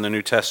times in the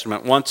New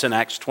Testament. Once in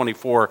Acts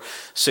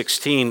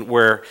 24:16,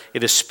 where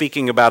it is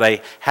speaking about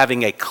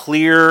having a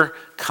clear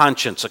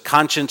conscience, a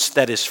conscience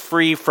that is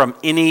free from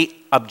any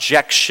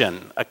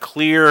objection, a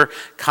clear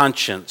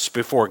conscience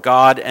before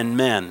God and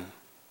men.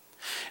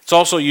 It's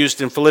also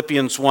used in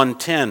Philippians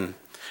 1:10,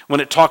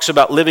 when it talks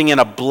about living in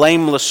a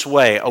blameless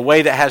way, a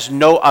way that has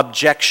no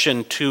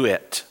objection to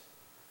it.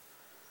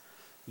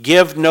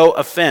 Give no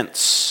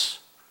offense.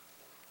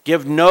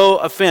 Give no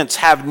offense.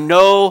 Have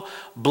no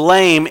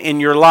blame in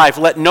your life.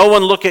 Let no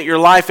one look at your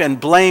life and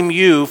blame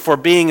you for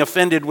being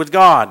offended with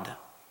God.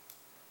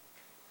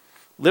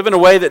 Live in a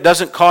way that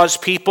doesn't cause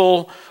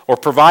people or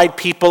provide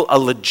people a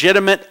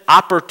legitimate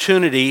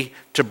opportunity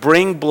to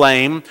bring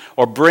blame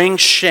or bring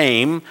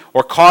shame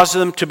or cause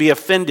them to be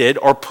offended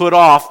or put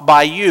off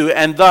by you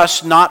and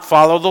thus not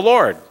follow the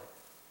Lord.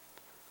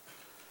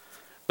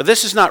 But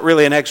this is not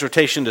really an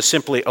exhortation to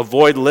simply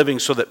avoid living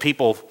so that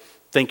people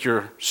think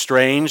you're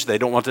strange. You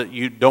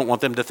don't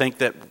want them to think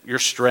that you're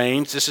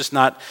strange. This is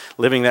not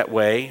living that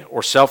way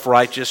or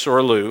self-righteous or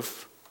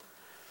aloof.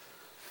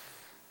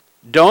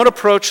 Don't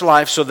approach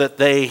life so that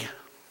they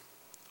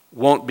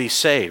won't be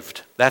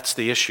saved. That's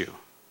the issue.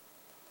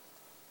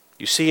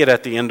 You see it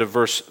at the end of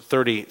verse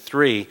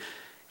 33.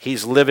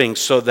 He's living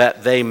so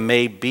that they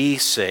may be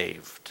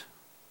saved.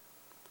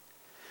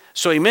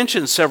 So he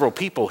mentions several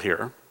people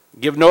here.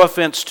 Give no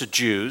offense to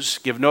Jews,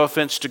 give no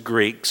offense to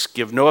Greeks,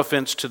 give no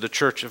offense to the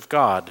church of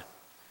God.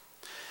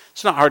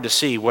 It's not hard to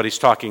see what he's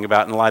talking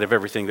about in light of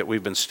everything that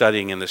we've been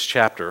studying in this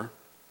chapter.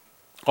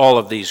 All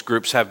of these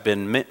groups have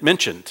been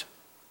mentioned.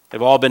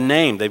 They've all been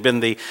named. They've been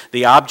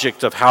the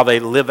object of how they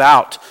live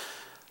out,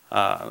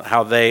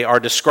 how they are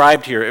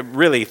described here,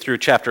 really through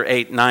chapter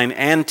 8, 9,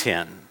 and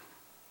 10.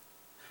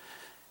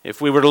 If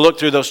we were to look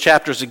through those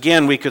chapters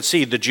again, we could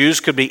see the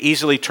Jews could be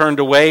easily turned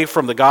away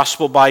from the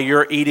gospel by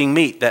your eating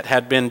meat that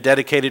had been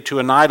dedicated to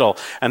an idol,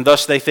 and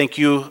thus they think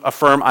you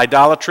affirm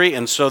idolatry,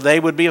 and so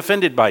they would be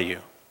offended by you.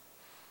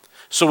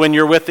 So when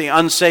you're with the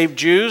unsaved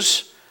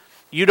Jews,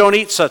 you don't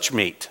eat such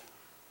meat.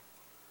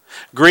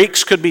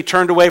 Greeks could be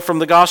turned away from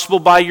the gospel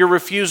by your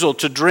refusal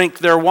to drink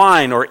their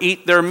wine or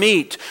eat their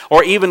meat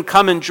or even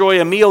come enjoy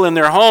a meal in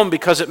their home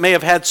because it may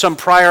have had some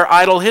prior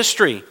idol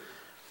history.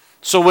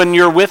 So when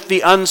you're with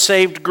the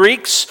unsaved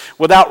Greeks,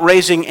 without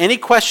raising any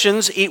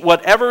questions, eat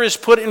whatever is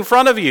put in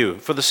front of you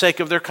for the sake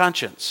of their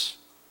conscience.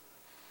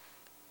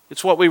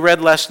 It's what we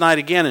read last night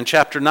again in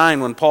chapter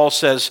 9 when Paul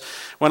says,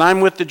 when I'm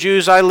with the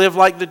Jews, I live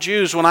like the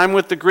Jews. When I'm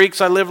with the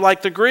Greeks, I live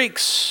like the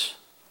Greeks.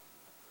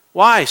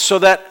 Why? So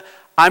that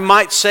I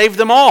might save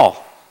them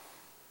all.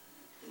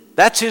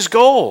 That's his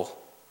goal.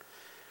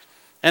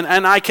 And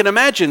I can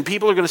imagine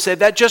people are going to say,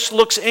 that just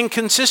looks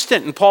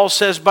inconsistent. And Paul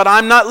says, but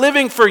I'm not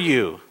living for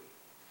you.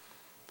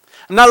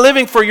 I'm not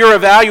living for your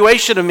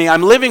evaluation of me.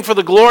 I'm living for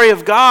the glory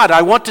of God.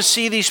 I want to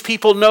see these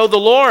people know the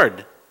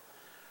Lord.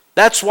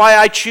 That's why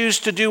I choose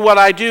to do what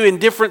I do in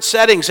different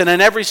settings. And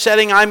in every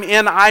setting I'm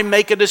in, I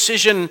make a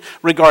decision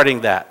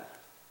regarding that.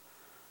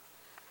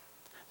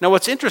 Now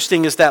what's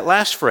interesting is that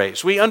last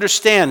phrase. We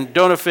understand,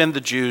 don't offend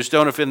the Jews,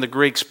 don't offend the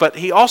Greeks. But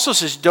he also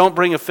says, don't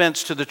bring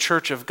offense to the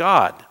church of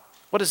God.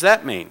 What does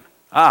that mean?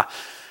 Well,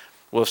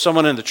 if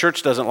someone in the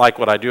church doesn't like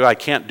what I do, I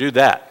can't do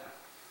that.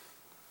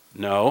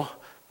 No.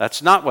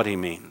 That's not what he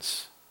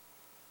means.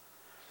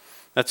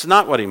 That's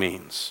not what he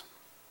means.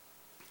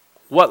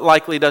 What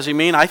likely does he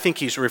mean? I think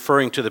he's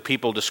referring to the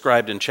people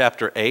described in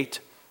chapter 8,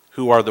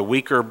 who are the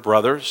weaker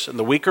brothers. And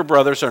the weaker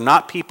brothers are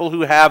not people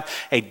who have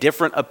a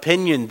different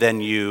opinion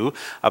than you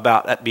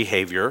about that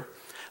behavior.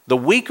 The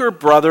weaker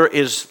brother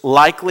is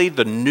likely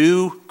the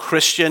new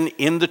Christian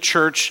in the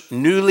church,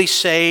 newly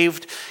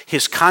saved.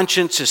 His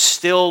conscience is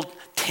still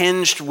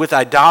tinged with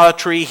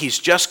idolatry. He's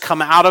just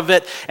come out of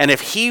it. And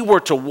if he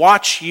were to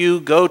watch you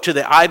go to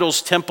the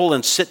idol's temple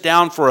and sit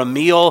down for a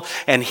meal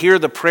and hear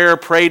the prayer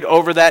prayed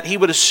over that, he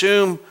would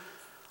assume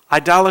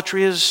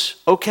idolatry is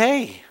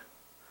okay.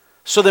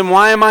 So then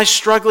why am I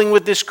struggling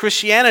with this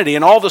Christianity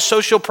and all the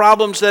social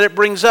problems that it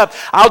brings up?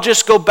 I'll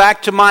just go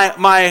back to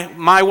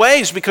my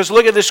ways because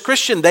look at this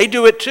Christian. They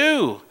do it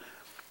too.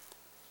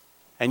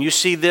 And you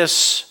see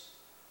this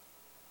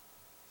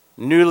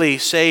newly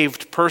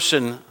saved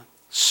person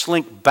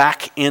slink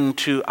back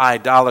into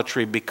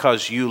idolatry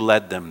because you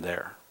led them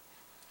there.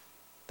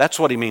 That's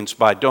what he means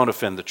by don't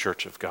offend the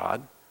church of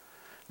God.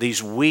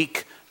 These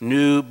weak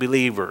new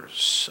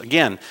believers.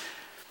 Again,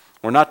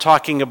 we're not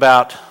talking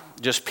about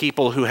just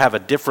people who have a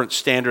different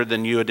standard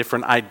than you, a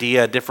different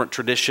idea, a different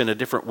tradition, a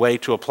different way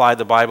to apply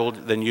the Bible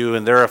than you,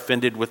 and they're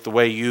offended with the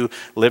way you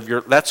live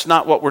your... That's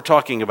not what we're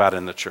talking about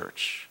in the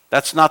church.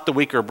 That's not the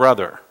weaker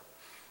brother.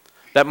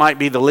 That might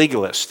be the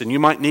legalist, and you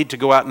might need to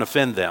go out and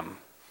offend them.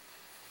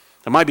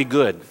 It might be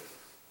good.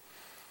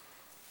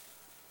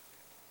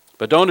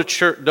 But don't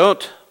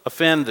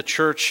offend the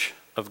church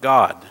of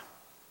God.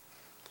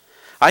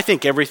 I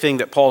think everything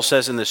that Paul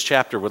says in this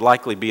chapter would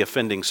likely be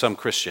offending some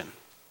Christian.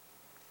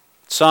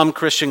 Some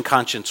Christian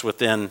conscience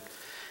within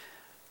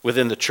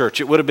the church.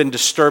 It would have been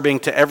disturbing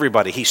to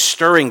everybody. He's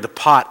stirring the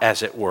pot,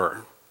 as it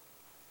were,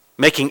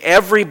 making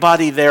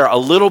everybody there a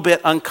little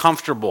bit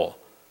uncomfortable.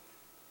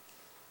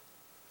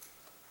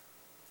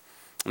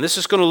 And this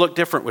is going to look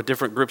different with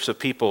different groups of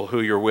people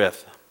who you're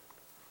with.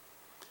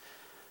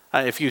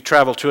 If you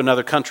travel to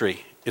another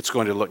country, it's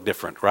going to look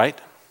different, right?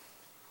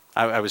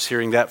 I was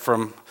hearing that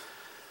from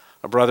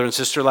a brother and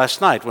sister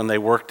last night when they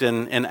worked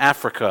in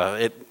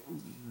Africa.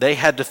 They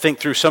had to think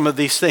through some of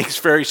these things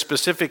very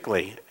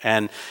specifically,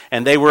 and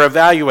they were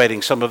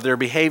evaluating some of their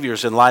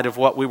behaviors in light of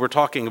what we were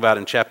talking about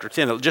in chapter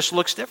 10. It just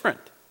looks different.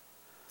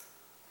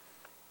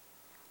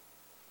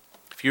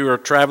 If you are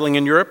traveling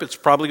in Europe, it's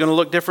probably going to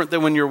look different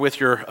than when you're with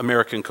your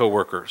American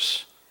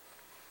coworkers.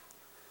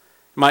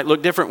 It might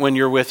look different when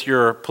you're with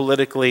your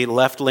politically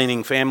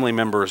left-leaning family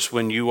members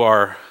when you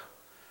are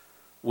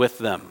with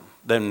them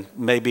than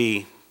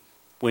maybe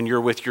when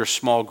you're with your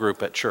small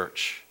group at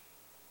church.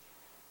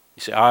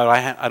 You say,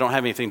 I don't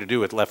have anything to do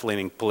with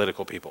left-leaning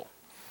political people.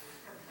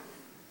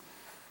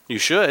 You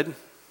should.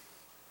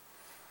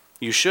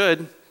 You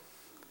should.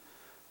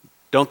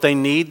 Don't they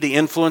need the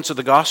influence of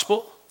the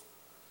gospel?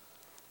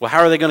 Well,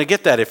 how are they going to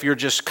get that if you're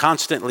just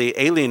constantly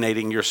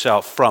alienating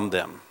yourself from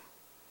them?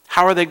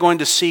 How are they going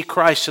to see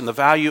Christ and the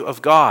value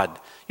of God?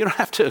 You don't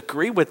have to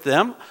agree with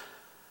them,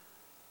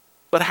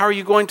 but how are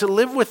you going to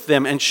live with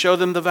them and show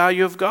them the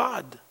value of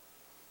God?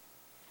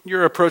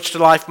 Your approach to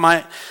life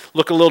might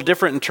look a little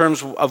different in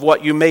terms of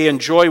what you may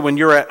enjoy when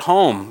you're at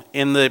home,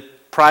 in the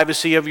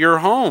privacy of your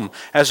home,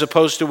 as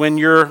opposed to when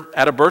you're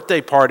at a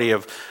birthday party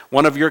of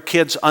one of your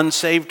kids'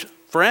 unsaved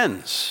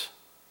friends.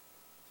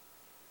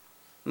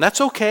 And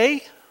that's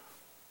okay,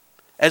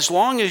 as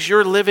long as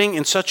you're living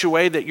in such a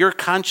way that your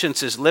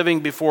conscience is living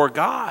before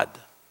God.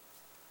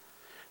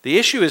 The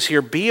issue is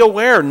here, be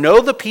aware, know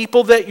the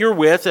people that you're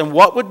with and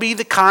what would be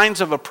the kinds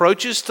of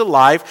approaches to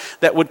life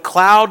that would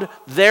cloud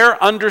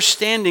their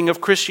understanding of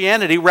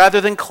Christianity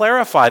rather than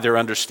clarify their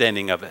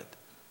understanding of it.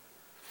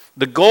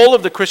 The goal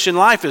of the Christian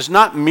life is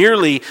not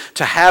merely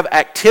to have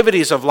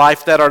activities of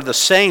life that are the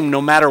same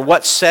no matter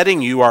what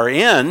setting you are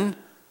in.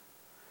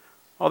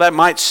 Well, that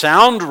might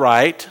sound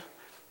right,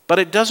 but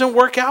it doesn't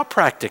work out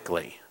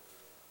practically.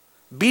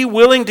 Be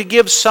willing to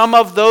give some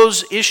of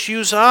those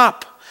issues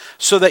up,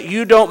 so that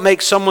you don't make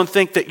someone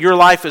think that your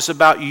life is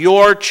about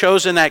your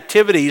chosen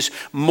activities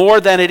more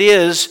than it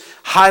is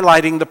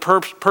highlighting the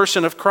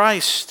person of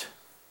Christ.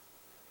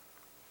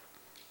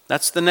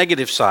 That's the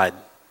negative side.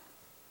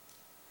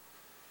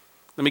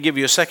 Let me give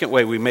you a second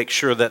way we make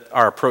sure that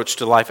our approach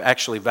to life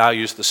actually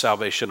values the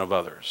salvation of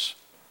others.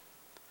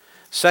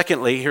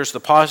 Secondly, here's the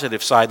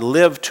positive side.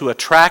 Live to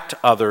attract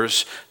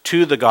others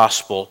to the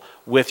gospel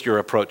with your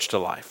approach to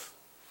life.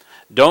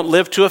 Don't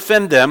live to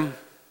offend them,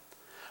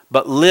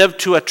 but live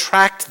to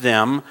attract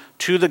them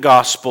to the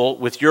gospel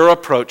with your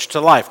approach to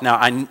life. Now,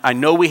 I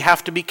know we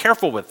have to be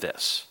careful with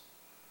this.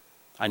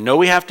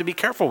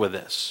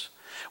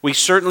 We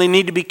certainly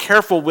need to be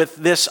careful with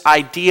this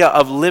idea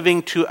of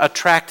living to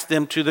attract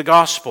them to the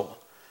gospel.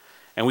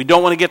 And we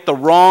don't want to get the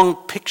wrong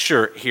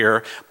picture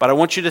here, but I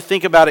want you to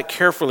think about it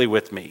carefully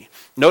with me.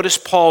 Notice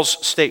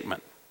Paul's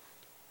statement.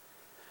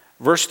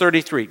 Verse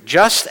 33,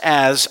 just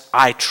as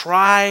I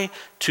try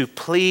to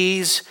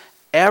please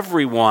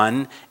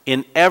everyone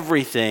in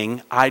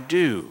everything I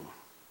do.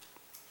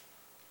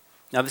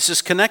 Now this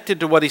is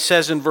connected to what he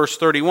says in verse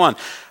 31.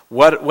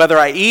 Whether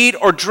I eat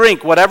or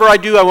drink, whatever I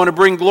do, I want to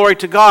bring glory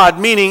to God,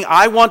 meaning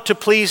I want to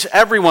please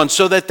everyone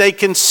so that they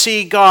can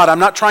see God. I'm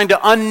not trying to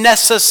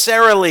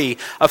unnecessarily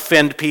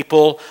offend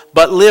people,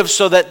 but live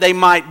so that they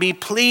might be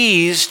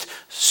pleased,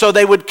 so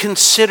they would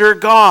consider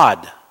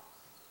God.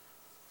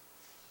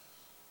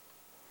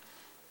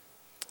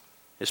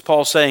 Is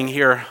Paul saying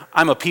here,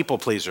 I'm a people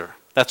pleaser?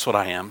 That's what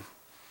I am.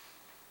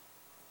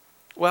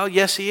 Well,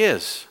 yes, he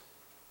is.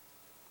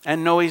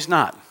 And no, he's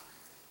not.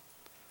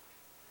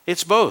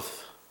 It's both.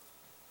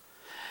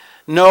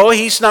 No,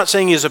 he's not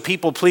saying he's a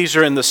people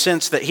pleaser in the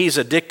sense that he's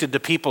addicted to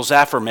people's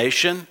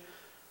affirmation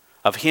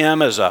of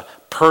him as a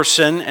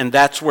person, and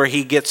that's where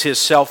he gets his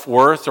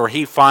self-worth, or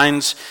he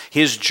finds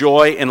his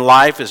joy in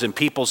life is in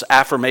people's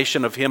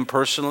affirmation of him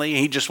personally.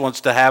 He just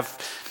wants to have,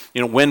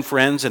 win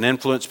friends and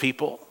influence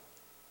people.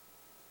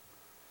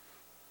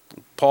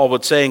 Paul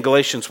would say in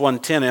Galatians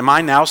 1:10, am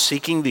I now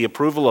seeking the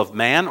approval of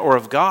man or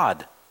of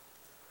God?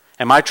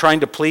 Am I trying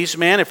to please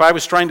man? If I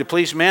was trying to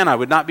please man, I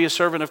would not be a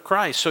servant of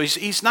Christ. So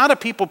he's not a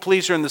people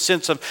pleaser in the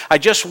sense of, I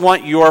just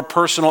want your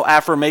personal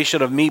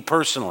affirmation of me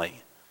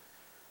personally.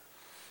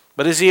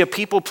 But is he a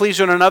people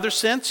pleaser in another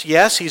sense?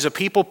 Yes, he's a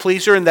people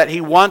pleaser in that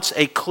he wants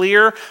a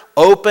clear,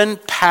 open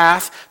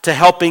path to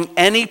helping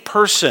any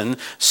person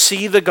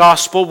see the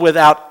gospel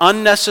without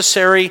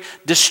unnecessary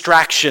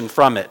distraction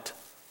from it.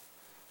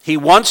 He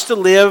wants to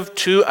live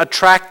to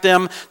attract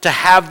them, to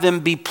have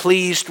them be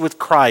pleased with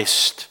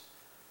Christ.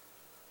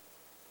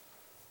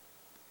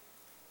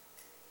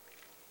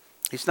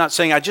 He's not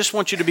saying, I just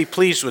want you to be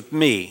pleased with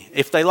me.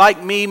 If they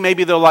like me,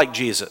 maybe they'll like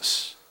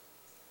Jesus.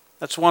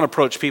 That's one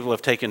approach people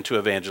have taken to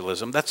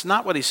evangelism. That's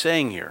not what he's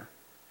saying here.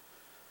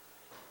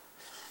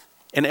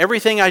 In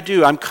everything I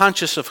do, I'm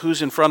conscious of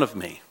who's in front of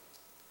me.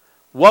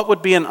 What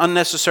would be an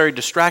unnecessary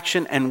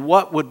distraction, and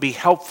what would be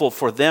helpful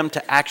for them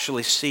to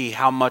actually see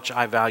how much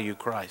I value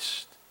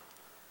Christ?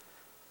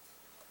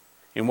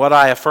 In what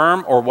I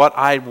affirm or what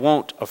I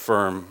won't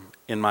affirm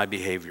in my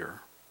behavior.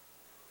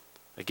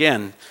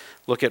 Again,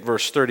 look at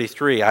verse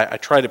 33. I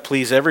try to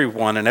please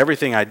everyone in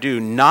everything I do,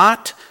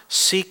 not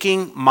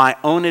seeking my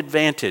own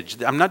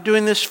advantage. I'm not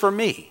doing this for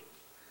me.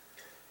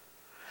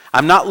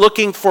 I'm not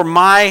looking for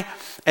my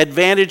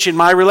advantage in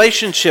my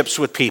relationships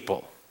with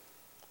people.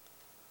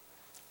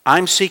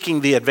 I'm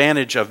seeking the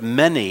advantage of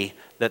many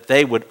that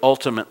they would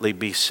ultimately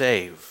be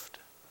saved.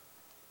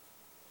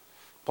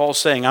 Paul's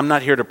saying, I'm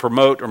not here to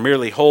promote or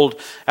merely hold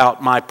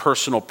out my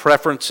personal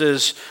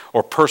preferences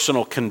or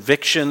personal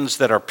convictions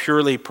that are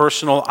purely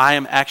personal. I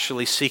am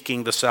actually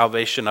seeking the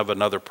salvation of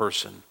another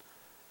person.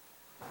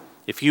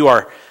 If you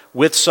are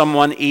with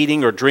someone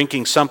eating or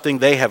drinking something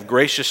they have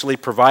graciously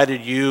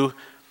provided you,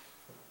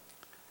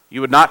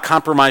 you would not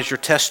compromise your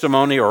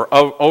testimony or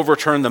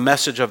overturn the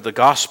message of the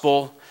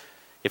gospel.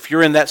 If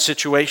you're in that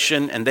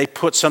situation and they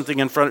put something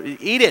in front of you,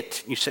 eat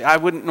it. You say, I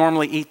wouldn't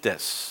normally eat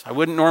this. I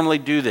wouldn't normally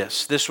do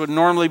this. This would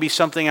normally be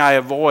something I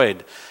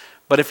avoid.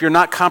 But if you're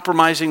not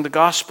compromising the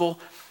gospel,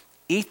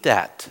 eat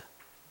that.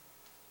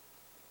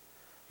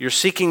 You're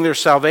seeking their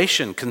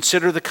salvation.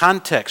 Consider the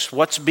context.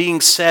 What's being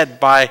said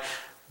by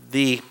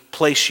the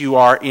place you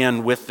are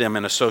in with them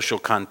in a social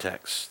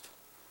context.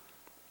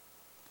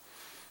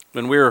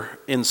 When we were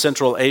in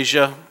Central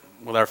Asia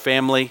with our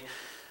family,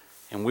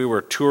 and we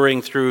were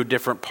touring through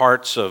different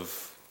parts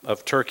of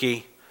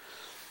Turkey,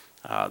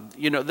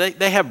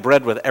 they have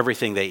bread with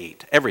everything they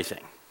eat,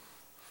 everything.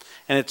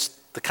 And it's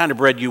the kind of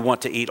bread you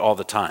want to eat all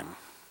the time.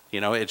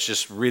 It's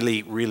just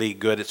really, really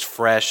good. It's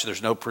fresh.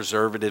 There's no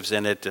preservatives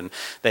in it. And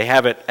they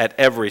have it at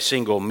every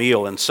single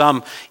meal. And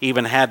some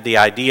even had the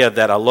idea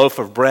that a loaf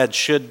of bread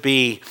should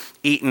be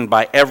eaten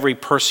by every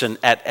person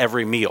at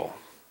every meal.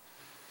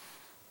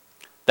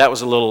 That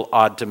was a little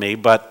odd to me,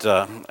 but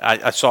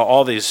I saw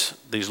all these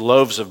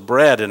loaves of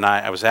bread, and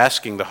I was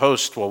asking the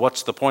host, well,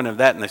 what's the point of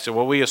that? And they said,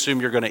 well, we assume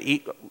you're going to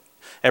eat,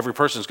 every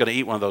person's going to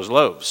eat one of those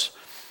loaves.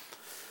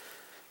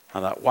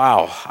 I thought,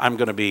 wow, I'm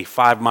going to be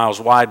 5 miles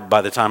wide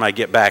by the time I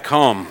get back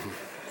home.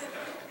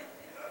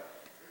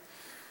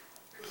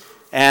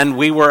 And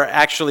we were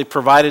actually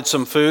provided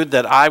some food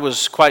that I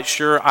was quite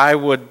sure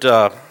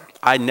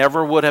I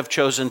never would have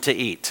chosen to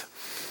eat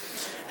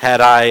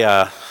had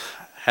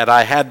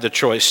I had the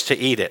choice to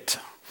eat it.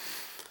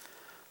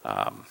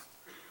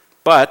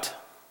 But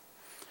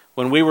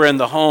when we were in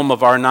the home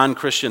of our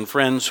non-Christian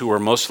friends who were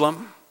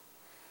Muslim,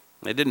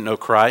 they didn't know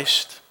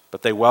Christ,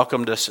 but they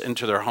welcomed us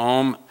into their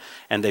home,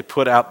 and they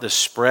put out this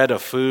spread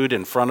of food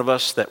in front of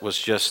us that was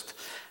just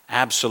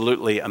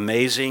absolutely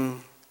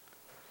amazing.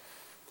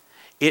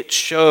 It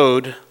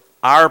showed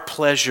our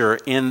pleasure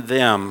in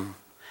them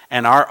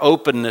and our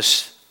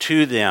openness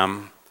to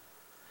them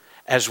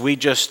as we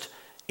just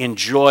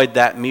enjoyed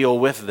that meal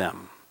with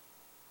them.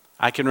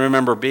 I can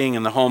remember being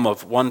in the home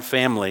of one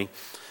family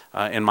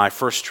in my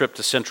first trip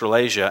to Central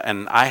Asia,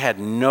 and I had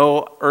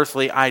no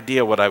earthly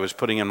idea what I was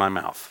putting in my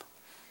mouth.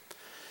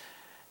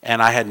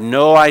 And I had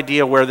no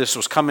idea where this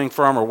was coming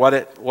from or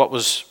what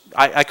was.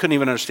 I couldn't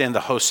even understand the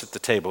host at the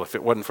table if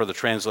it wasn't for the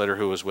translator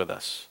who was with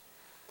us.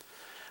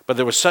 But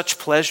there was such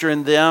pleasure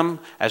in them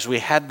as we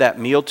had that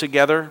meal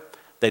together.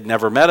 They'd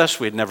never met us,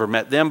 we'd never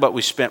met them, but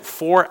we spent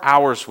 4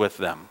 hours with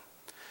them.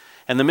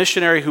 And the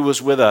missionary who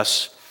was with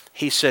us,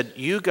 he said,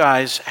 you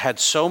guys had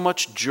so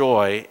much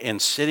joy in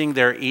sitting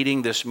there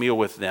eating this meal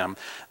with them.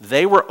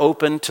 They were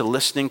open to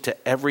listening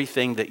to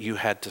everything that you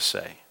had to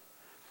say.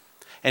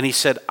 And he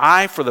said,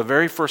 for the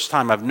very first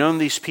time, I've known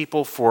these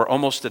people for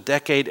almost a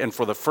decade, and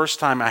for the first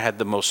time I had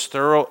the most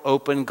thorough,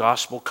 open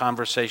gospel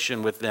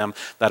conversation with them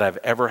that I've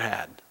ever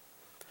had.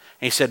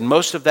 And he said,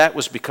 most of that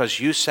was because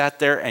you sat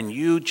there and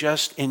you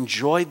just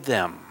enjoyed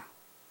them.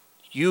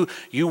 You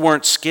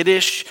weren't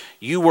skittish.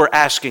 You were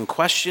asking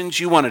questions.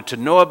 You wanted to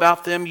know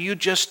about them.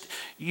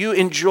 You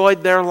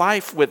enjoyed their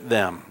life with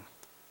them.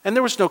 And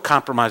there was no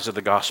compromise of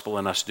the gospel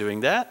in us doing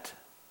that.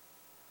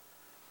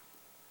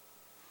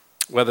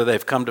 Whether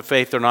they've come to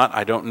faith or not,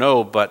 I don't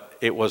know, but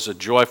it was a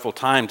joyful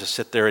time to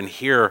sit there and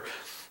hear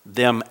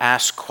them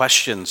ask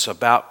questions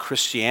about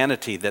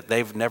Christianity that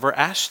they've never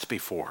asked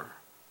before.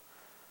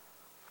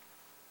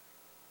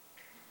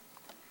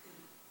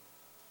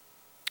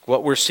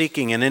 What we're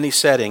seeking in any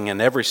setting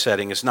and every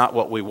setting is not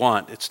what we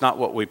want. It's not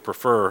what we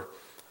prefer,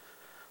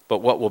 but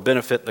what will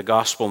benefit the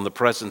gospel in the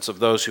presence of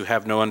those who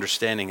have no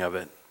understanding of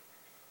it.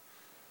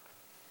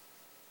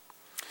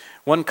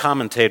 One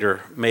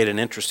commentator made an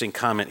interesting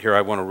comment here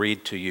I want to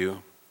read to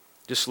you.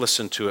 Just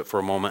listen to it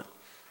for a moment.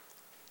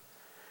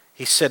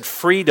 He said,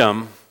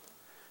 freedom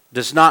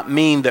does not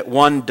mean that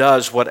one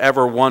does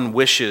whatever one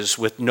wishes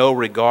with no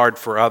regard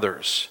for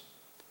others.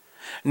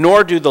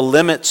 Nor do the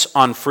limits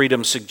on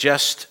freedom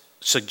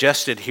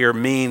suggested here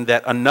mean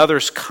that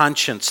another's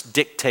conscience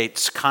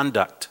dictates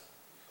conduct.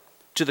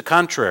 To the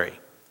contrary,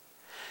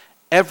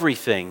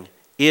 everything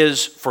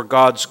is for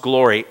God's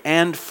glory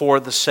and for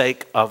the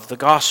sake of the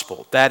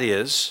gospel. That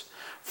is,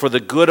 for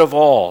the good of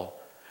all,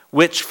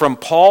 which from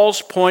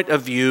Paul's point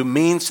of view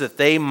means that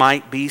they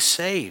might be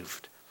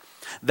saved.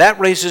 That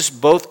raises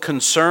both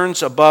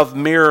concerns above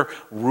mere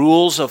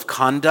rules of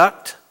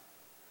conduct.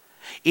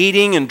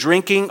 Eating and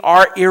drinking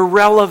are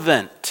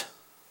irrelevant.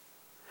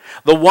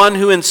 The one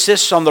who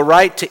insists on the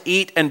right to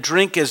eat and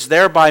drink is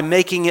thereby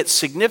making it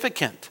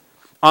significant.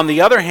 On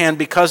the other hand,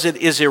 because it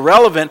is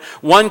irrelevant,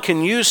 one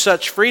can use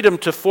such freedom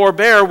to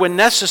forbear when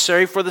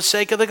necessary for the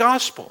sake of the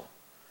gospel.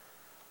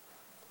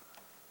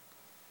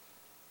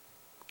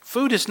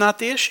 Food is not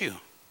the issue.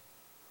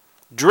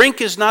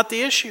 Drink is not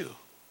the issue.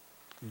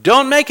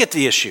 Don't make it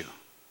the issue.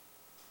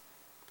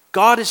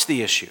 God is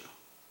the issue.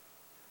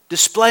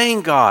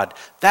 Displaying God,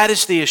 that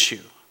is the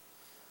issue.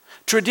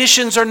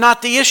 Traditions are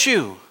not the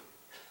issue.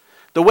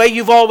 The way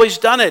you've always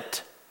done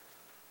it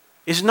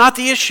is not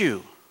the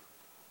issue.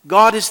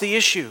 God is the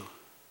issue.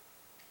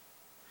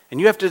 And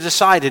you have to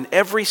decide in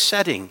every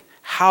setting,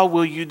 how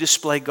will you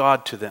display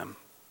God to them?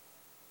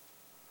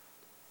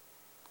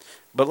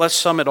 But let's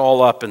sum it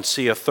all up and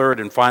see a third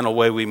and final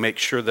way we make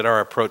sure that our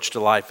approach to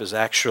life is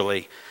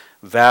actually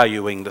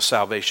valuing the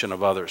salvation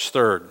of others.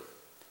 Third,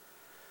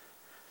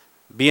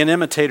 be an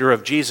imitator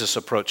of Jesus'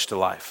 approach to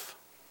life.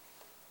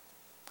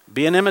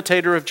 Be an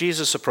imitator of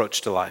Jesus'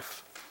 approach to life.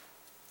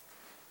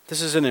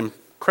 This is an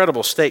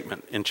incredible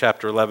statement in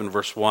chapter 11,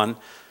 verse 1.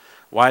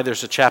 Why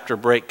there's a chapter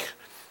break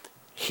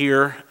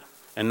here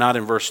and not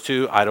in verse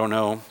 2, I don't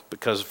know,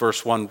 because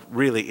verse 1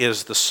 really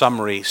is the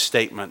summary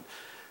statement.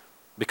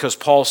 Because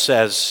Paul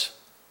says,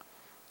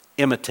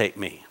 imitate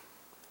me.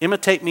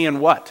 Imitate me in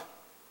what?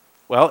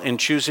 Well, in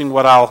choosing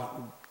what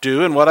I'll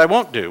do and what I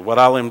won't do, what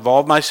I'll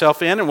involve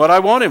myself in and what I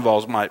won't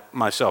involve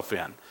myself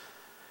in,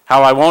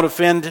 how I won't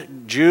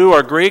offend Jew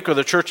or Greek or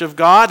the church of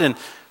God, and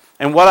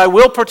what I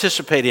will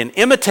participate in.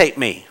 Imitate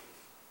me.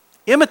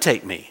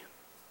 Imitate me.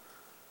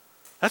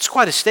 That's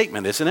quite a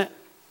statement, isn't it?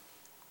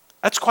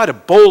 That's quite a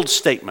bold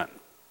statement.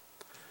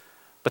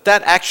 But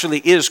that actually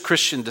is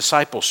Christian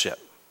discipleship.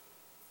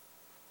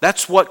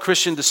 That's what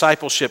Christian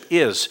discipleship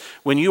is.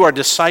 When you are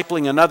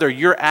discipling another,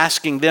 you're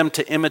asking them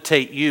to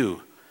imitate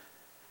you.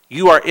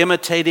 You are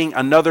imitating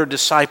another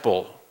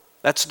disciple.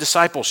 That's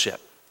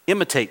discipleship.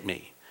 Imitate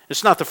me.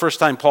 It's not the first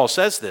time Paul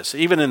says this.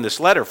 Even in this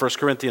letter, 1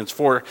 Corinthians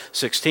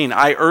 4:16,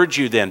 I urge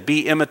you then,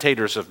 be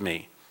imitators of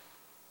me.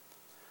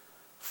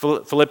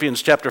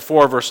 Philippians chapter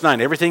 4, verse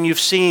 9, everything you've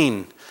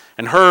seen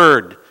and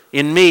heard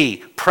in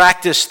me,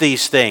 practice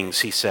these things,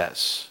 he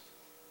says.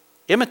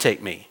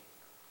 Imitate me.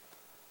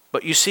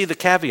 But you see the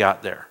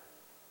caveat there.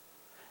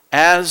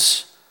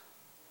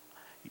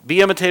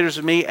 Be imitators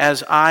of me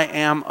as I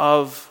am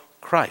of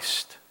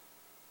Christ.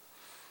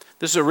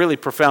 This is a really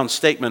profound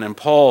statement, and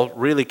Paul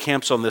really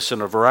camps on this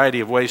in a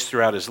variety of ways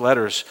throughout his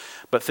letters.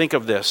 But think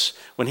of this.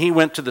 When he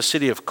went to the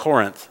city of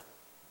Corinth,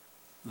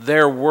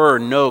 there were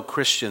no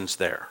Christians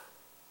there.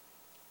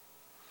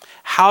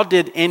 How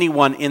did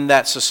anyone in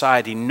that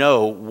society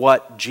know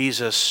what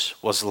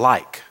Jesus was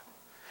like?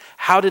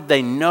 How did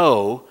they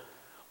know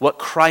what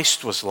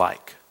Christ was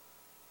like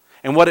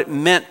and what it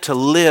meant to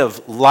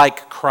live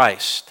like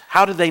Christ?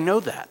 How did they know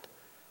that?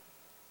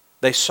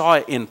 They saw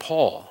it in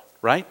Paul,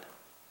 right?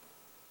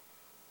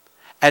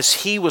 As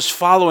he was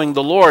following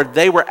the Lord,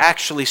 they were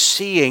actually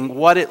seeing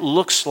what it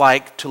looks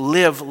like to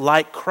live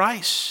like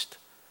Christ.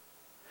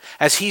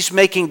 As he's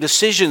making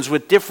decisions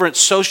with different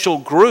social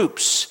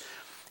groups,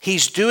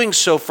 he's doing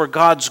so for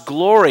God's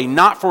glory,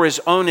 not for his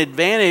own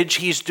advantage.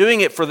 He's doing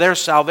it for their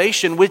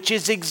salvation, which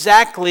is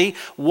exactly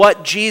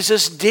what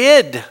Jesus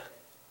did.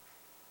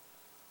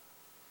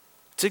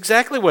 It's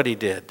exactly what he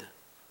did.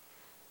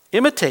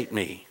 Imitate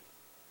me,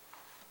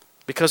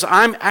 because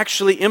I'm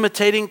actually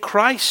imitating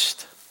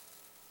Christ.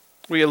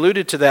 We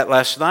alluded to that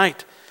last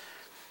night.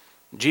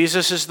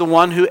 Jesus is the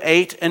one who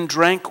ate and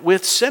drank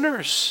with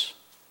sinners.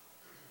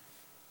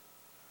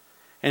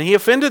 And he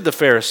offended the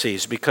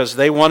Pharisees because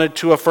they wanted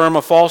to affirm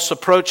a false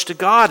approach to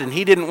God, and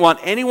he didn't want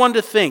anyone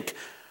to think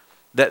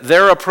that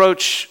their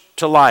approach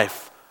to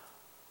life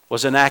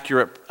was an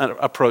accurate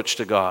approach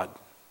to God.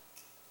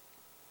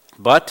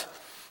 But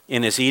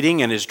in his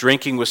eating and his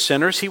drinking with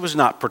sinners, he was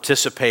not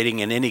participating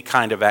in any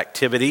kind of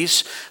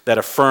activities that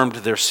affirmed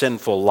their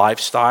sinful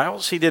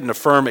lifestyles. He didn't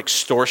affirm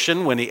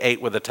extortion when he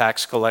ate with a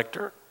tax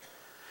collector.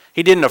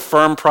 He didn't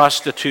affirm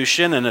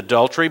prostitution and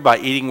adultery by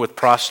eating with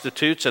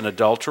prostitutes and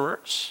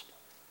adulterers.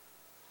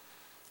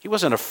 He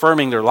wasn't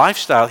affirming their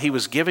lifestyle. He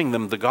was giving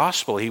them the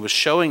gospel. He was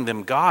showing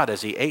them God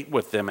as he ate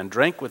with them and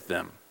drank with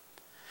them.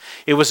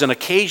 It was an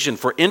occasion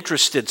for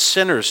interested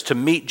sinners to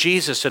meet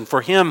Jesus and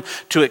for him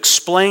to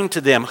explain to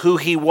them who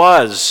he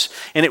was.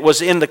 And it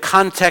was in the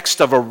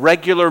context of a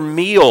regular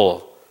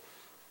meal,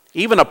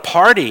 even a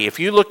party. If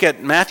you look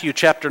at Matthew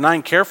chapter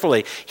 9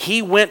 carefully,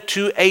 he went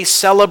to a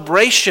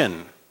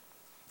celebration.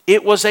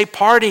 It was a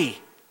party.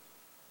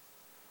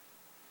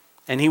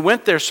 And he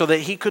went there so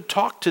that he could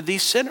talk to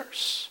these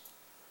sinners.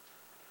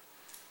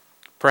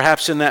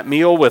 Perhaps in that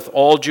meal with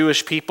all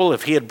Jewish people,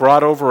 if he had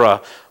brought over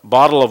a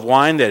bottle of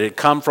wine that had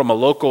come from a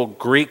local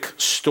Greek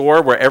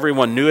store where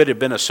everyone knew it had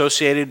been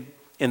associated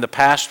in the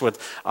past with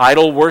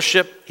idol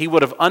worship, he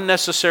would have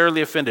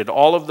unnecessarily offended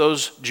all of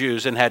those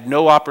Jews and had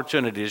no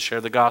opportunity to share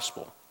the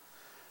gospel.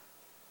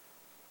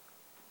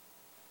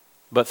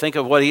 But think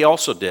of what he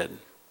also did.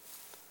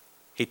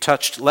 He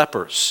touched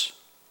lepers.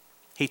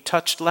 He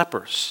touched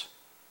lepers.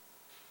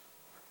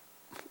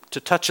 To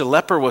touch a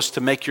leper was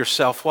to make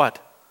yourself what?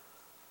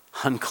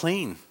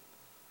 Unclean.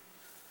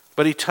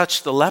 But he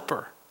touched the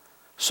leper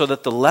so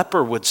that the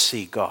leper would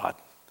see God.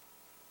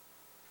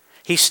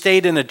 He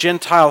stayed in a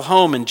Gentile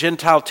home in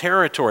Gentile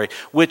territory,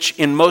 which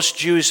in most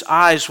Jews'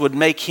 eyes would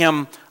make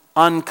him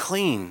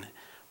unclean.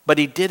 But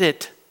he did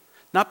it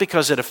not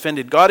because it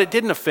offended God. It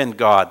didn't offend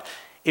God.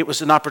 It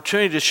was an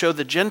opportunity to show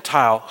the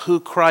Gentile who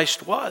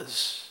Christ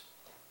was.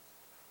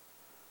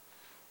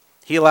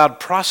 He allowed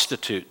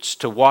prostitutes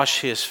to wash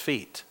his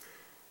feet.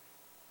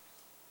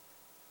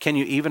 Can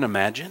you even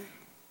imagine?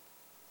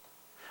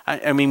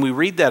 I mean, we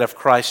read that of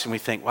Christ and we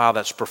think, wow,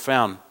 that's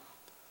profound.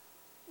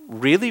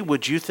 Really,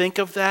 would you think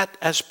of that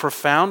as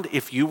profound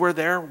if you were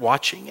there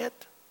watching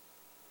it?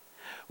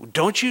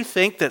 Don't you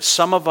think that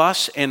some of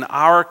us in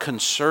our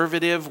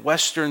conservative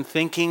Western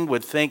thinking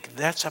would think,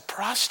 that's a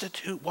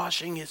prostitute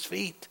washing his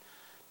feet?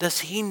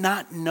 Does he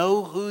not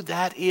know who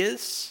that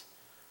is?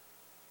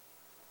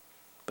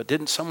 But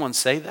didn't someone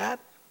say that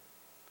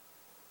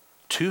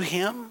to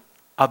him,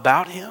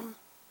 about him?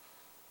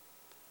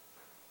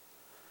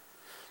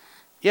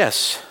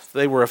 Yes,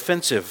 they were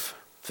offensive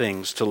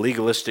things to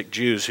legalistic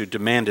Jews who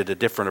demanded a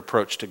different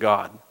approach to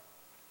God.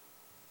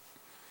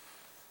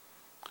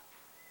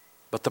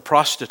 But the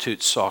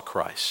prostitutes saw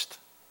Christ.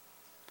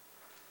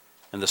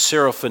 And the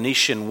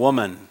Syrophoenician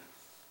woman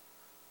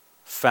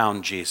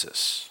found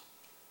Jesus.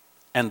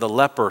 And the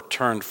leper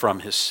turned from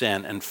his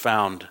sin and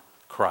found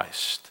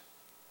Christ.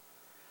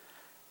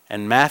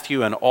 And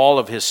Matthew and all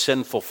of his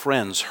sinful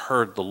friends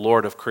heard the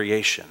Lord of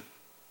creation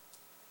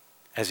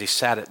as he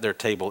sat at their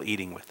table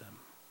eating with them.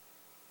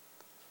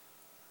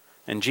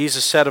 And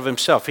Jesus said of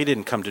himself, he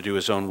didn't come to do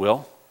his own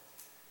will.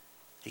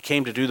 He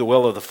came to do the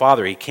will of the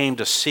Father. He came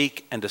to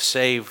seek and to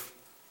save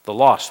the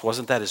lost.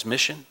 Wasn't that his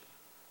mission?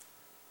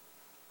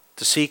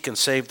 To seek and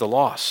save the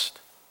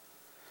lost.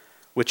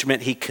 Which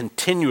meant he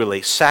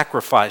continually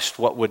sacrificed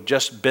what would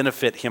just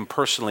benefit him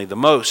personally the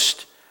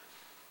most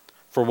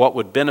for what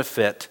would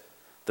benefit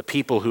the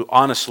people who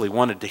honestly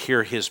wanted to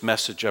hear his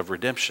message of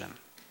redemption.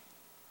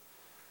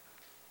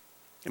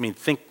 I mean,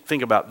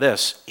 think about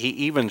this. He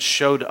even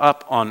showed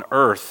up on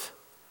earth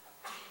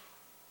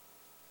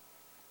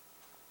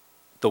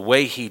the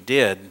way he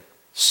did,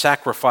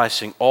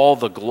 sacrificing all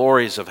the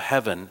glories of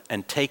heaven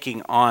and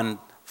taking on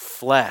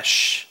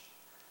flesh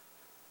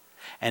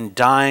and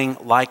dying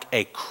like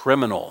a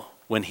criminal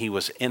when he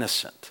was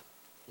innocent.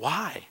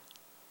 Why?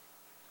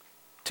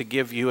 To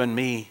give you and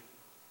me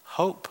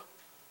hope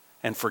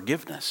and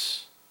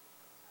forgiveness.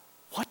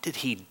 What did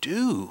he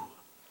do?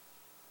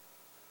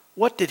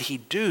 What did he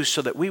do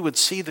so that we would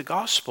see the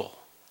gospel?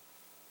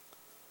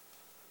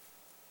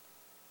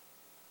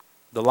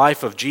 The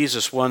life of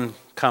Jesus, one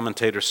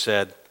commentator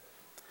said,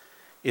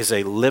 is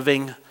a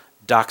living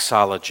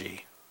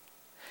doxology.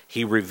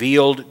 He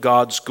revealed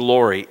God's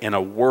glory in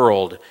a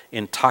world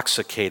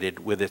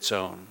intoxicated with its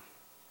own.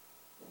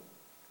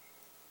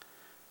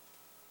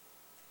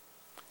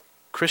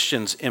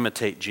 Christians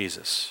imitate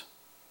Jesus.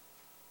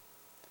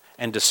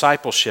 And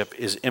discipleship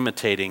is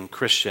imitating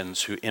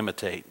Christians who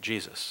imitate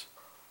Jesus.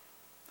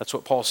 That's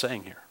what Paul's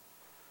saying here.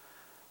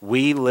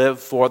 We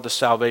live for the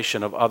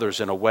salvation of others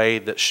in a way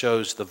that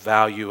shows the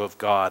value of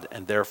God,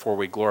 and therefore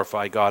we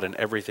glorify God in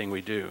everything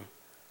we do.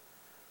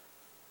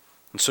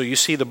 And so you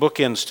see the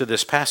bookends to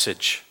this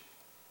passage.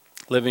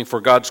 Living for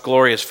God's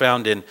glory is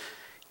found in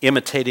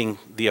imitating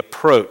the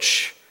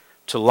approach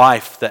to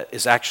life that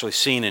is actually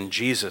seen in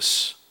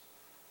Jesus.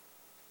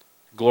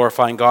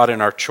 Glorifying God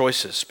in our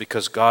choices,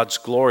 because God's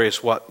glory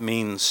is what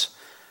means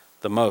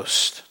the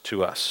most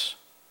to us.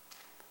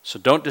 So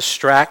don't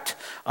distract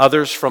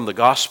others from the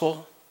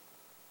gospel.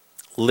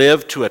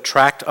 Live to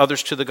attract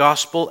others to the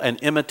gospel and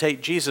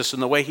imitate Jesus in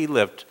the way he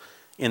lived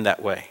in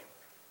that way.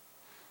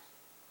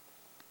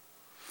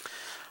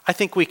 I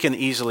think we can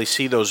easily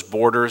see those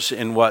borders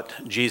in what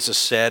Jesus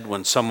said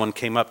when someone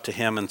came up to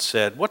him and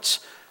said, What's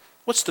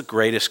the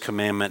greatest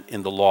commandment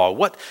in the law?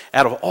 What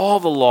out of all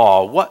the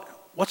law,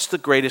 what's the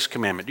greatest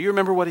commandment? Do you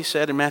remember what he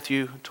said in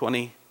Matthew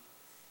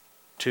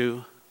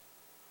 22?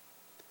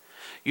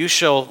 You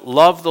shall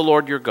love the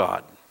Lord your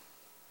God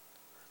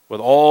with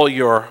all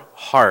your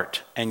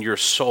heart and your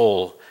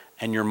soul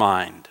and your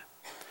mind.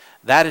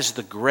 That is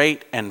the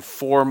great and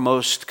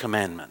foremost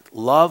commandment.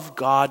 Love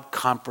God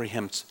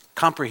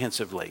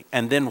comprehensively.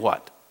 And then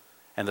what?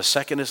 And the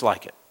second is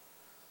like it.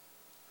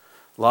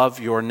 Love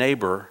your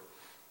neighbor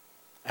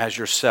as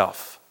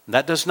yourself.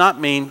 That does not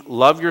mean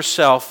love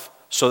yourself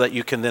so that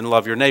you can then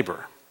love your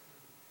neighbor.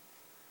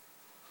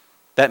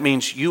 That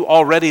means you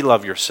already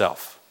love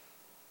yourself.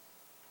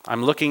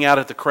 I'm looking out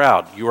at the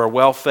crowd. You are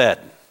well fed.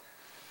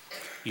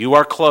 You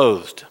are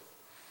clothed.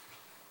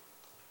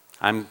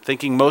 I'm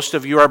thinking most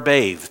of you are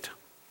bathed,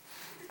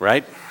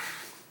 right?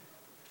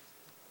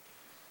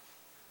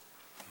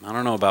 I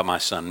don't know about my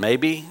son.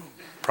 Maybe,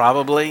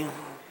 probably.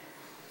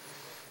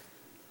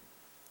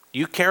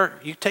 You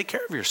take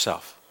care of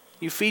yourself.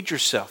 You feed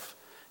yourself.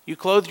 You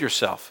clothe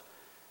yourself.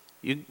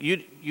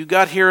 You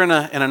got here in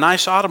a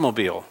nice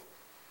automobile.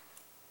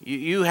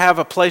 You have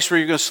a place where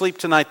you're going to sleep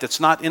tonight that's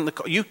not in the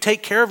car. You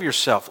take care of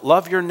yourself.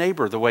 Love your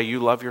neighbor the way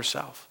you love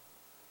yourself.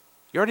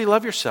 You already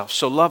love yourself,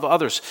 so love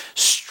others.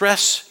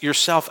 Stress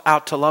yourself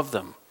out to love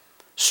them.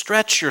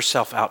 Stretch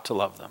yourself out to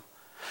love them.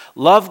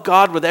 Love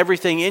God with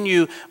everything in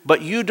you,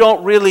 but you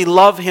don't really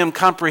love Him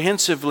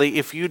comprehensively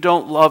if you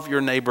don't love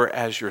your neighbor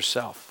as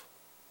yourself.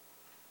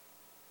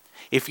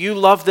 If you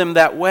love them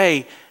that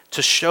way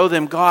to show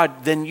them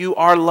God, then you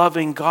are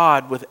loving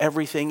God with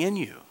everything in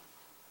you.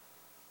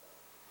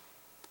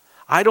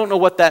 I don't know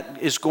what that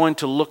is going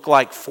to look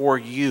like for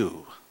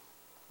you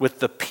with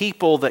the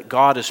people that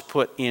God has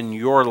put in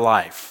your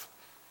life.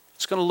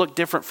 It's going to look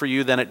different for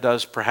you than it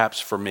does perhaps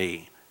for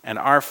me and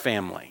our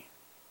family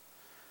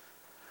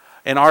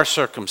and our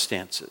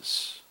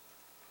circumstances.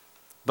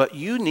 But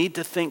you need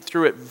to think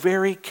through it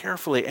very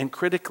carefully and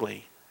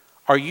critically.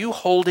 Are you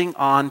holding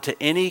on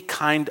to any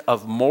kind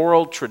of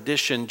moral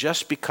tradition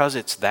just because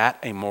it's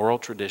a moral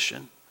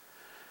tradition?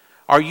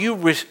 Are you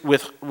with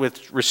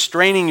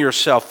restraining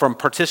yourself from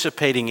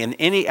participating in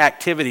any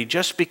activity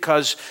just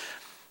because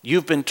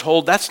you've been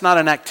told that's not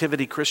an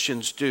activity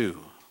Christians do?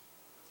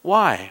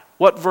 Why?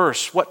 What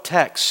verse? What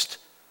text?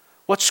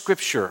 What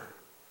scripture?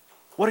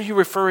 What are you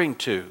referring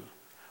to?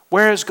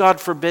 Where has God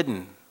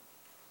forbidden?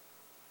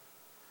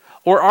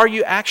 Or are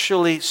you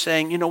actually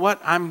saying, you know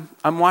what, I'm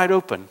wide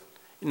open.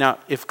 Now,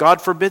 if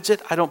God forbids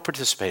it, I don't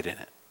participate in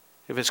it.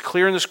 If it's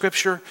clear in the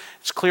scripture,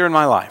 it's clear in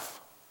my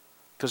life.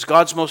 Because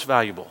God's most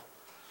valuable.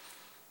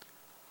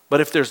 But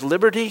if there's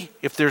liberty,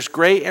 if there's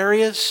gray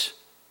areas,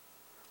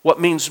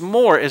 what means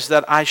more is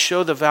that I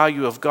show the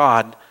value of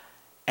God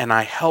and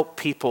I help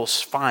people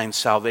find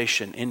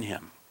salvation in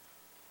Him.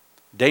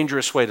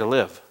 Dangerous way to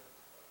live.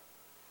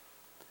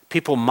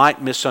 People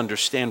might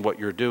misunderstand what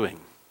you're doing.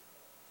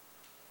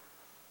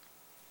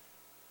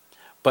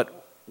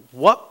 But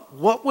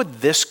what would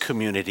this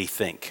community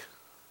think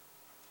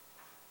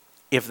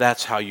if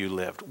that's how you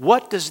lived?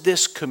 What does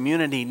this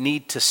community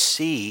need to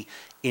see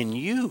in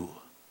you,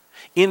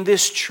 in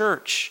this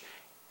church,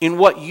 in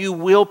what you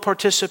will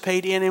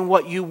participate in and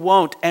what you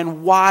won't,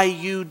 and why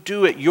you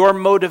do it, your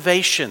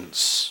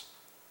motivations?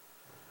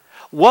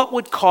 What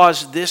would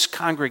cause this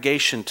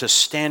congregation to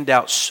stand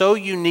out so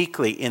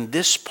uniquely in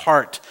this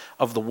part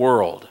of the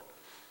world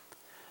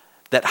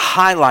that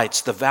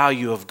highlights the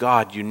value of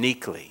God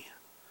uniquely?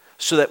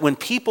 So that when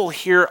people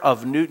hear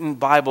of Newton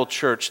Bible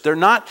Church, they're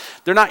not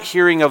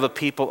hearing of a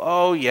people,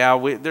 oh yeah,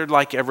 they're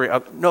like every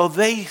other. No,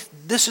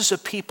 this is a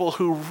people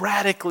who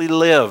radically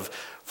live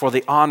for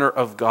the honor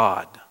of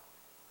God.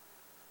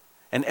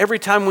 And every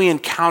time we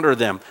encounter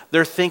them,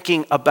 they're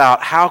thinking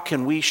about how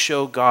can we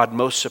show God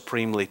most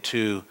supremely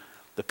to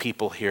the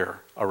people here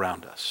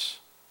around us.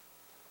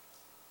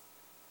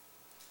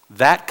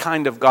 That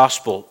kind of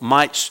gospel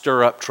might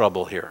stir up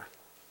trouble here.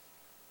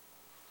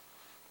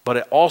 But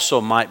it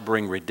also might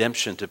bring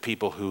redemption to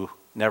people who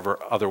never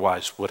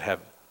otherwise would have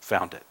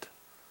found it.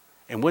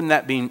 And wouldn't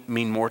that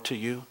mean more to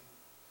you?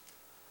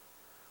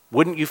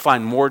 Wouldn't you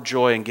find more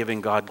joy in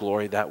giving God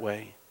glory that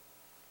way?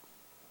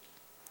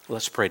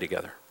 Let's pray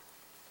together.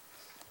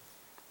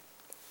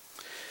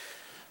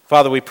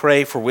 Father, we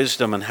pray for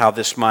wisdom and how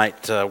this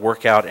might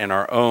work out in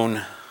our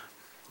own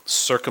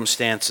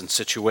circumstance and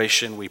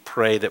situation. We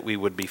pray that we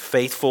would be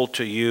faithful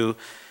to you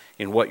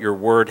in what your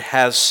word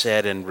has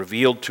said and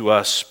revealed to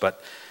us.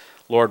 But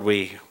Lord,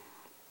 we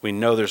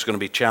know there's going to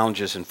be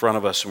challenges in front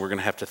of us, and we're going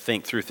to have to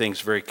think through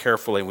things very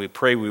carefully. And we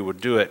pray we would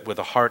do it with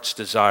a heart's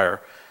desire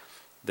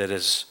that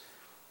is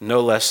no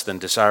less than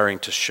desiring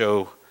to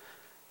show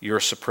your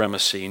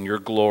supremacy and your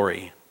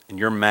glory and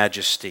your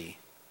majesty,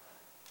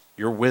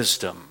 your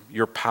wisdom,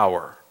 your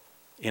power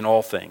in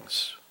all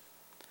things.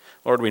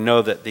 Lord, we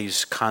know that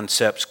these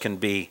concepts can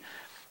be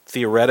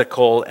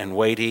theoretical and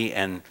weighty,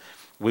 and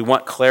we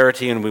want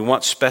clarity and we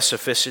want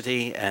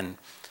specificity, and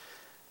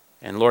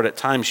Lord, at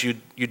times you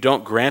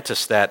don't grant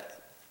us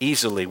that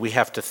easily. We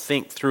have to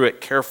think through it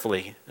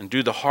carefully and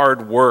do the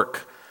hard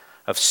work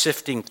of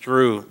sifting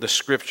through the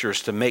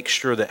scriptures to make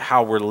sure that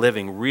how we're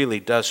living really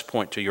does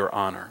point to your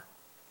honor.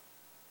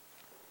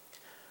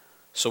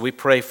 So we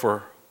pray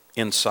for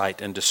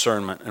insight and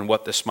discernment and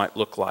what this might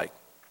look like.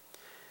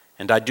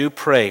 And I do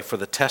pray for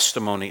the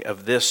testimony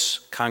of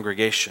this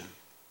congregation,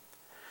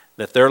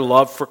 that their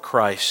love for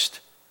Christ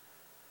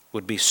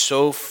would be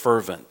so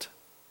fervent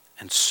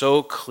and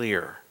so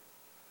clear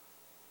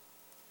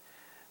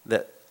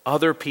that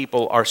other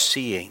people are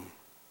seeing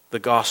the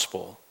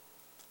gospel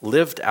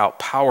lived out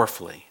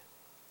powerfully,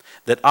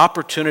 that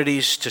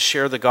opportunities to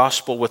share the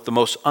gospel with the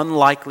most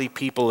unlikely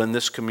people in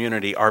this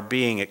community are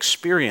being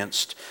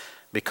experienced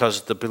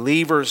because the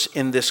believers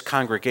in this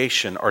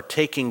congregation are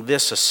taking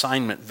this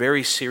assignment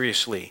very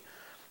seriously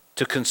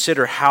to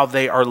consider how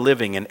they are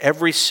living in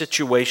every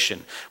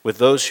situation with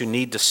those who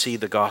need to see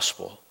the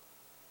gospel.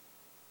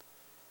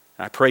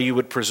 And I pray you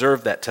would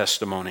preserve that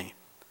testimony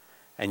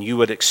and you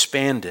would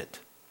expand it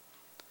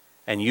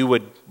and you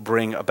would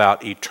bring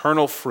about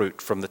eternal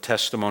fruit from the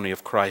testimony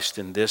of Christ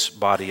in this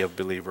body of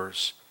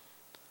believers.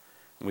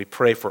 And we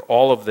pray for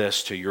all of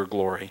this to your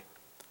glory.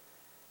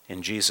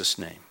 In Jesus'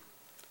 name,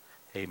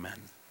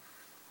 amen.